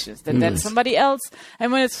conversations. And then somebody else,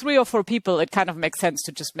 and when it's 3 or 4 people, it kind of makes sense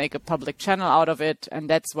to just make a public channel out of it. And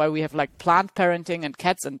that's why we have like plant parenting and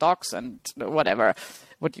cats and dogs and whatever,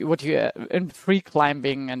 what you in free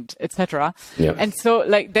climbing and etc. And so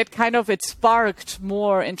like that kind of, it sparked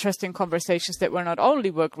more interesting conversations that were not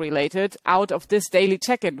only work related out of this daily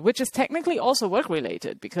check-in, which is technically also work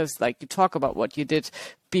related, because like you talk about what you did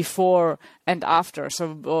before and after.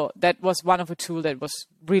 So that was one of a tool that was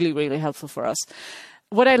really, really helpful for us.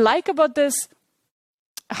 What I like about this,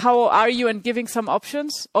 how are you, and giving some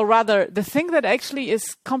options, or rather the thing that actually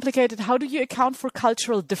is complicated, how do you account for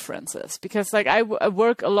cultural differences? Because like I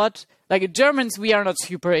work a lot, like Germans, we are not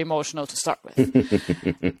super emotional to start with.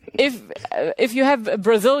 If you have a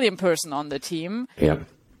Brazilian person on the team,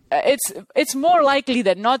 it's more likely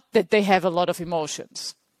than not that they have a lot of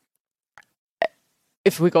emotions.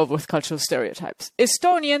 If we go with cultural stereotypes,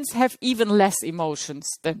 Estonians have even less emotions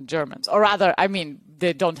than Germans, or rather, I mean,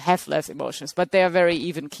 they don't have less emotions, but they are very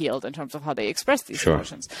even-keeled in terms of how they express these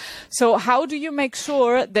emotions. So how do you make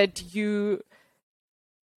sure that you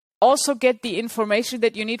also get the information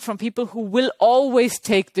that you need from people who will always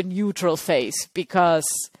take the neutral face?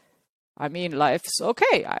 Because I mean, life's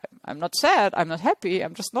okay. I'm not sad. I'm not happy.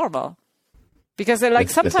 I'm just normal. Because they're like,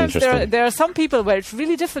 sometimes there are some people where it's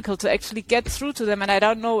really difficult to actually get through to them. And I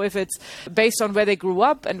don't know if it's based on where they grew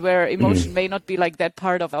up and where emotion may not be like that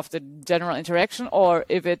part of the general interaction, or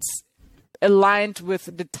if it's aligned with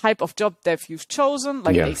the type of job that you've chosen.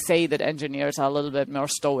 Like they say that engineers are a little bit more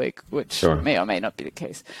stoic, which may or may not be the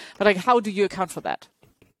case. But like, how do you account for that?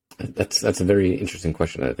 That's a very interesting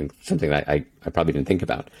question. I think something that I probably didn't think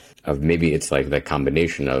about. Of maybe it's like the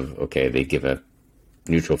combination of, okay, they give a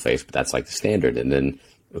neutral face, but that's like the standard. And then,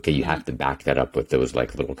 okay, you have to back that up with those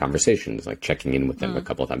like little conversations, like checking in with them a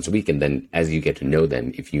couple of times a week. And then as you get to know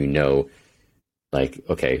them, if you know, like,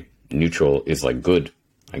 okay, neutral is like good,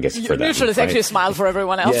 I guess, for them. Neutral is actually a smile for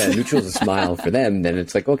everyone else. Yeah, neutral is a smile for them. Then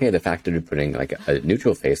it's like, okay, the fact that you're putting like a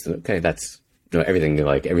neutral face, okay, that's,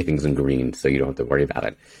 everything's in green, so you don't have to worry about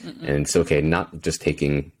it. And it's okay, not just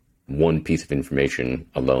taking one piece of information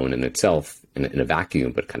alone in itself in a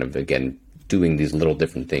vacuum, but kind of, again, doing these little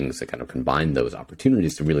different things to kind of combine those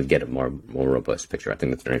opportunities to really get a more robust picture. I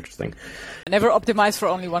think that's very interesting. Never optimize for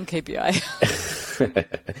only one KPI.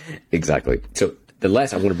 Exactly. So I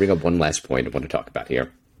want to bring up one last point I want to talk about here,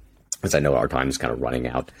 as I know our time is kind of running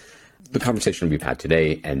out. The conversation we've had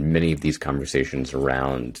today, and many of these conversations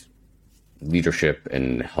around leadership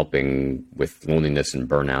and helping with loneliness and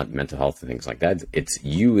burnout, mental health and things like that, it's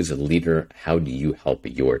you as a leader, how do you help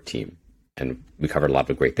your team? And we covered a lot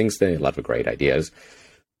of great things today, a lot of great ideas.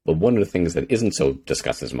 But one of the things that isn't so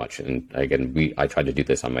discussed as much, and again, I tried to do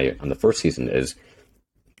this on the first season, is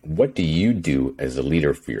what do you do as a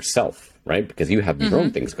leader for yourself, right? Because you have your own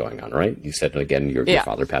things going on, right? You said, again, your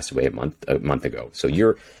father passed away a month ago. So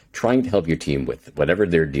you're trying to help your team with whatever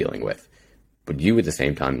they're dealing with. But you at the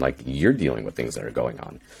same time, like, you're dealing with things that are going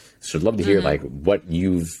on. So I'd love to hear like what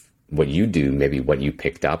you do, maybe what you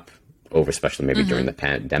picked up over, especially maybe during the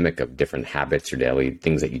pandemic, of different habits or daily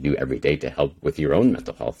things that you do every day to help with your own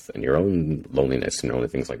mental health and your own loneliness and all the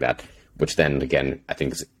things like that, which then again, I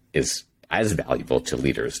think is as valuable to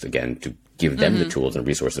leaders, again, to give them the tools and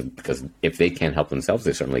resources, because if they can't help themselves,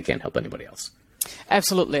 they certainly can't help anybody else.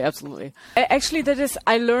 Absolutely. Actually,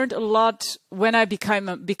 I learned a lot when I became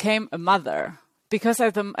a mother, because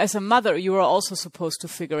as a mother, you are also supposed to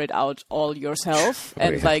figure it out all yourself.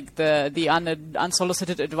 Like the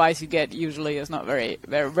unsolicited advice you get usually is not very,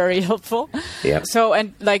 very, very helpful. Yeah. So,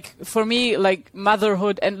 and like for me, like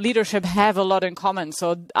motherhood and leadership have a lot in common.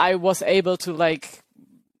 So I was able to like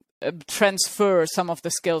transfer some of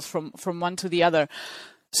the skills from one to the other.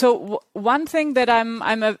 So one thing that I'm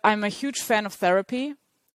a huge fan of therapy.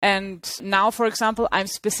 And now, for example, I'm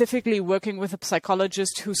specifically working with a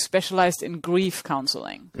psychologist who specialized in grief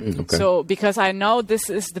counseling. Okay. So because I know this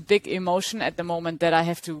is the big emotion at the moment that I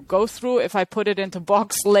have to go through. If I put it into a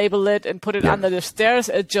box, label it, and put it under the stairs,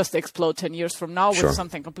 it just explodes 10 years from now with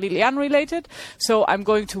something completely unrelated. So I'm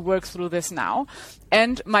going to work through this now.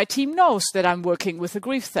 And my team knows that I'm working with a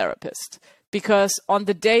grief therapist. Because on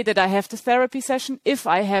the day that I have the therapy session, if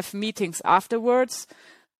I have meetings afterwards,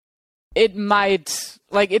 it might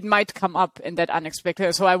come up in that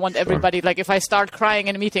unexpected. So I want everybody, like if I start crying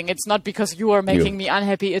in a meeting, it's not because you are making me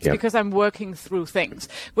unhappy. It's because I'm working through things,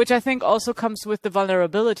 which I think also comes with the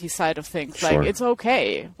vulnerability side of things. Like it's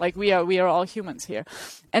okay. Like we are all humans here.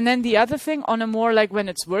 And then the other thing, on a more like when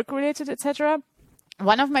it's work related, etc.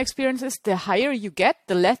 One of my experiences, the higher you get,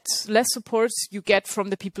 the less supports you get from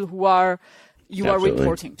the people who are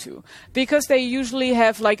reporting to, because they usually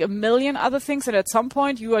have like a million other things, and at some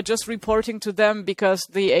point you are just reporting to them because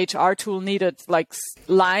the HR tool needed like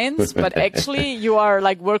lines, but actually you are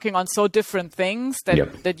like working on so different things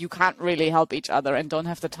that you can't really help each other and don't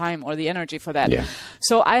have the time or the energy for that.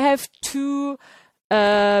 So I have two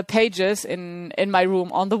pages in my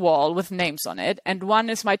room on the wall with names on it, and one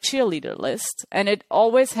is my cheerleader list, and it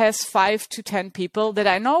always has 5 to 10 people that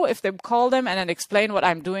I know if they call them and then explain what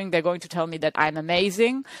I'm doing, they're going to tell me that I'm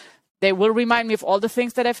amazing. They will remind me of all the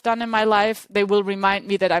things that I've done in my life. They will remind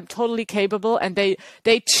me that I'm totally capable, and they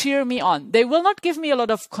cheer me on. They will not give me a lot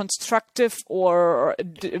of constructive or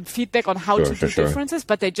feedback on how to do differences,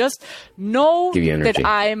 but they just know that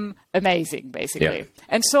I'm amazing, basically.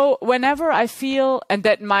 And so whenever I feel, and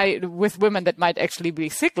with women that might actually be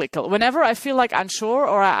cyclical, whenever I feel like unsure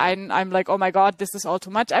or I'm like, oh my God, this is all too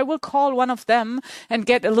much, I will call one of them and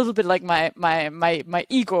get a little bit like my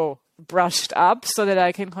ego brushed up so that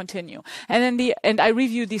I can continue. And then I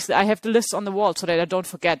review these. I have the list on the wall so that I don't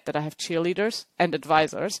forget that I have cheerleaders and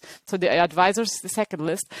advisors. So the advisors is the second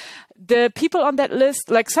list. The people on that list,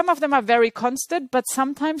 like some of them are very constant, but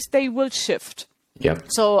sometimes they will shift. Yep.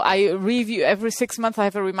 So I review every 6 months. I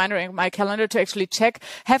have a reminder in my calendar to actually check,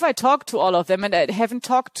 have I talked to all of them? And I haven't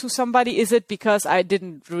talked to somebody. Is it because I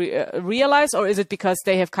didn't realize, or is it because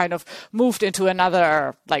they have kind of moved into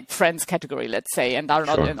another like friends category, let's say, and are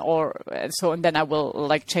not in, and then I will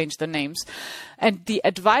like change the names. And the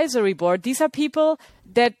advisory board, these are people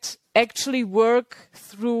that actually work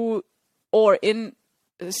through or in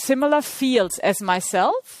similar fields as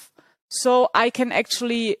myself. So I can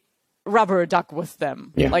actually rubber duck with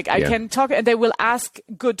them. I can talk, and they will ask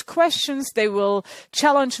good questions. They will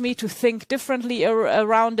challenge me to think differently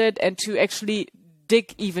around it and to actually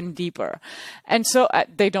dig even deeper. And so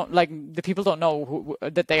they don't the people don't know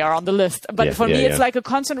that they are on the list. But for me, it's like a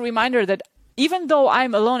constant reminder that even though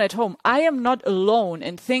I'm alone at home, I am not alone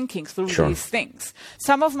in thinking through these things.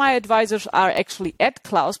 Some of my advisors are actually at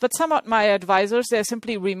Klaus, but some of my advisors, they're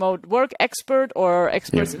simply remote work expert or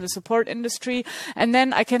experts in the support industry. And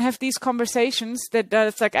then I can have these conversations that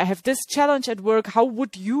it's like, I have this challenge at work. How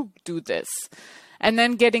would you do this? And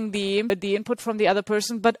then getting the input from the other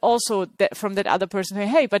person, but also from that other person saying,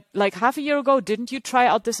 hey, but like half a year ago, didn't you try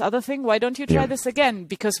out this other thing? Why don't you try this again?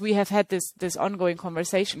 Because we have had this ongoing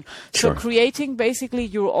conversation. So creating basically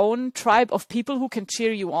your own tribe of people who can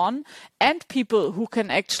cheer you on and people who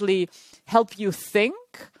can actually help you think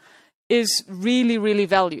is really, really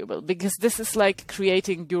valuable, because this is like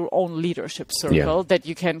creating your own leadership circle that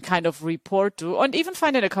you can kind of report to and even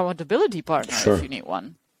find an accountability partner if you need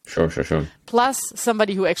one. Sure. Plus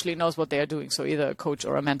somebody who actually knows what they are doing. So either a coach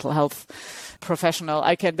or a mental health professional.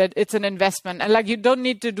 That it's an investment, and like you don't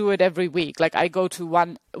need to do it every week. Like I go to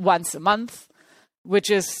once a month,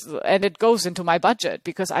 and it goes into my budget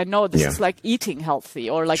because I know this is like eating healthy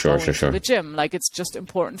or like going to the gym. Like it's just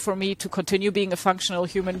important for me to continue being a functional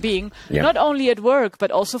human being, not only at work, but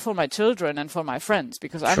also for my children and for my friends,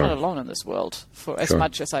 because I'm not alone in this world for as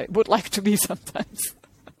much as I would like to be sometimes.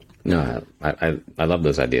 No, I love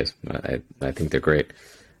those ideas. I think they're great.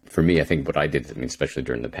 For me, I think what I did, especially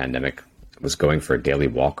during the pandemic, was going for a daily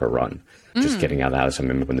walk or run, just getting out of the house. I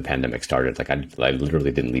remember when the pandemic started, like I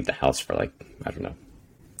literally didn't leave the house for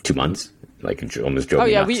 2 months, like almost joking. Oh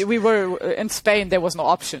yeah, we were in Spain. There was no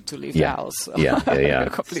option to leave the house. So Yeah.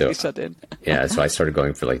 completely shut in. So I started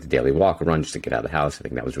going for like the daily walk or run just to get out of the house. I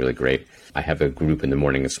think that was really great. I have a group in the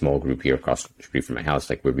morning, a small group here across the street from my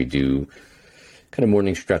house, like where we do kind of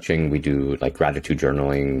morning stretching. We do like gratitude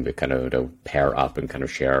journaling. We kind of pair up and kind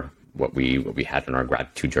of share what we had in our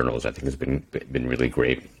gratitude journals. I think has been really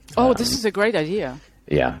great. Oh, this is a great idea.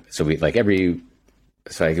 Yeah. So we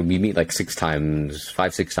we meet like 6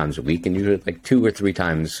 times a week, and usually like 2 or 3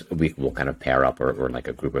 times a week we'll kind of pair up or like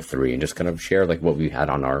a group of 3 and just kind of share like what we had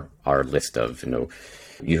on our list of,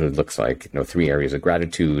 usually looks like, 3 areas of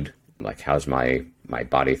gratitude, like how's my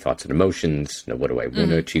body, thoughts, and emotions, what do I want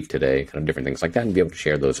to achieve today, kind of different things like that, and be able to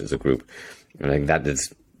share those as a group. And I think that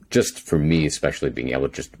is just for me, especially being able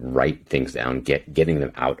to just write things down, getting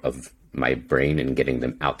them out of my brain and getting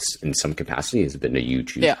them out in some capacity has been a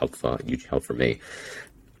huge help for me.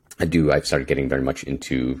 I've started getting very much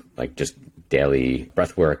into like just daily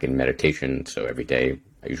breath work and meditation. So every day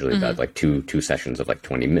I usually about like two sessions of like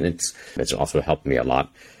 20 minutes. It's also helped me a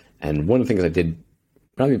lot. And one of the things I did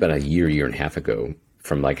probably about a year and a half ago,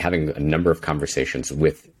 from like having a number of conversations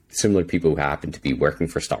with similar people who happen to be working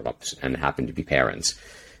for startups and happen to be parents,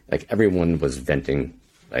 like everyone was venting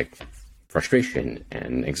like frustration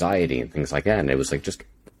and anxiety and things like that. And it was like just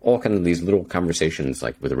all kind of these little conversations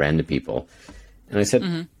like with random people. And I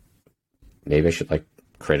said, maybe I should like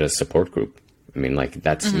create a support group. I mean, like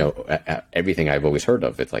that's everything I've always heard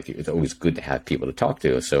of. It's like, it's always good to have people to talk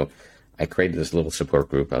to. So I created this little support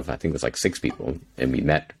group of, I think it was like 6 people, and we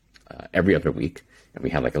met every other week, and we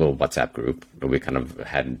had like a little WhatsApp group where we kind of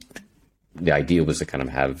had, the idea was to kind of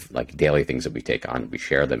have like daily things that we take on. We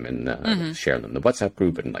share them in the WhatsApp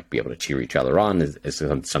group and like be able to cheer each other on is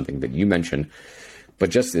something that you mentioned.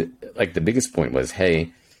 But just like the biggest point was,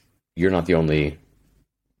 hey, you're not the only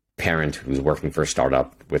parent who's working for a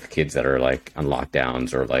startup with kids that are like on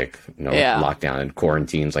lockdowns or like, lockdown and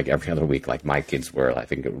quarantines like every other week. Like my kids were, I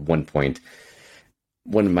think at one point,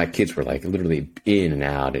 one of my kids were like literally in and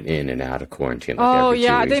out of quarantine.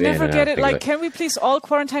 Like they never get it. Like, can we please all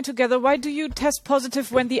quarantine together? Why do you test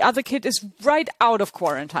positive when the other kid is right out of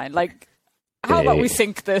quarantine? Like, how about we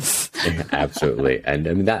think this? Absolutely. And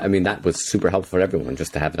I mean that was super helpful for everyone,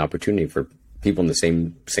 just to have an opportunity for people in the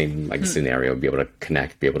same like scenario, be able to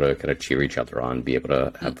connect, be able to kind of cheer each other on, be able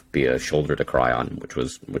to be a shoulder to cry on, which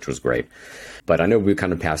was great. But I know we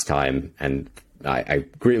kind of passed time, and I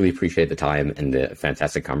greatly appreciate the time and the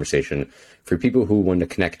fantastic conversation. For people who want to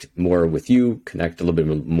connect more with you, connect a little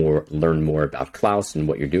bit more, learn more about Klaus and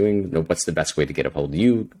what you're doing, what's the best way to get a hold of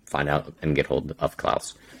you, find out and get hold of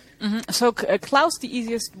Klaus? So Klaus, the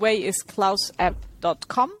easiest way is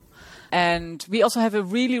klausapp.com. And we also have a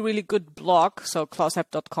really, really good blog, so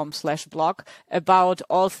klausapp.com/blog, about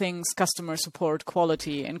all things customer support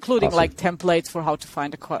quality, including like templates for how to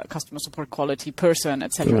find a customer support quality person,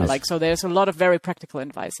 etc. Nice. Like, so there's a lot of very practical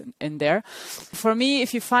advice in there. For me,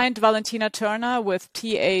 if you find Valentina Turner with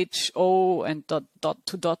THO and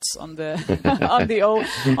two dots on the on the O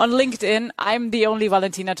on LinkedIn, I'm the only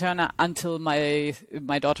Valentina Turner until my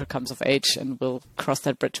daughter comes of age, and we'll cross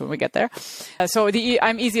that bridge when we get there. So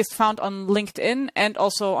I'm easiest found on LinkedIn and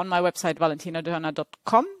also on my website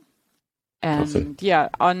valentinaturner.com. And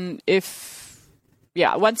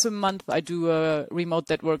once a month I do a Remote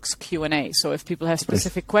That Works Q&A. So if people have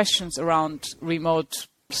specific questions around remote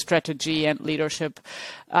strategy and leadership,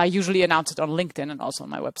 I usually announce it on LinkedIn and also on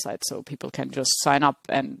my website, so people can just sign up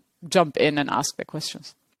and jump in and ask their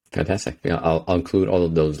questions. Fantastic. Yeah, I'll include all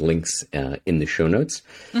of those links in the show notes.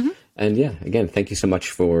 Mm-hmm. And yeah, again, thank you so much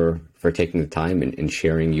for taking the time and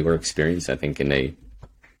sharing your experience, I think, in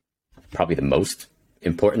probably the most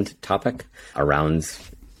important topic around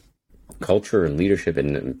culture and leadership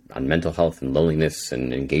and on mental health and loneliness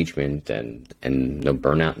and engagement and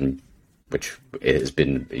burnout, and which has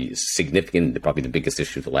been significant, probably the biggest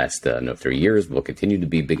issue of the last 3 years, will continue to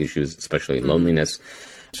be big issues, especially loneliness.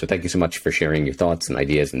 So thank you so much for sharing your thoughts and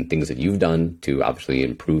ideas and things that you've done to obviously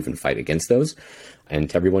improve and fight against those. And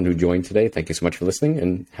to everyone who joined today, thank you so much for listening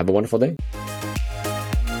and have a wonderful day.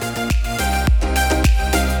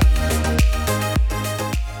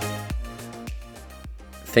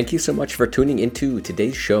 Thank you so much for tuning into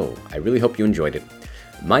today's show. I really hope you enjoyed it.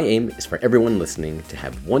 My aim is for everyone listening to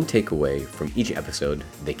have one takeaway from each episode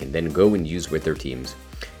they can then go and use with their teams.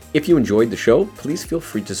 If you enjoyed the show, please feel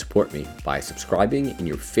free to support me by subscribing in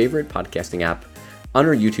your favorite podcasting app, on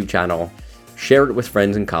our YouTube channel, share it with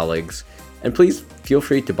friends and colleagues, and please feel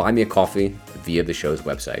free to buy me a coffee via the show's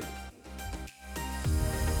website.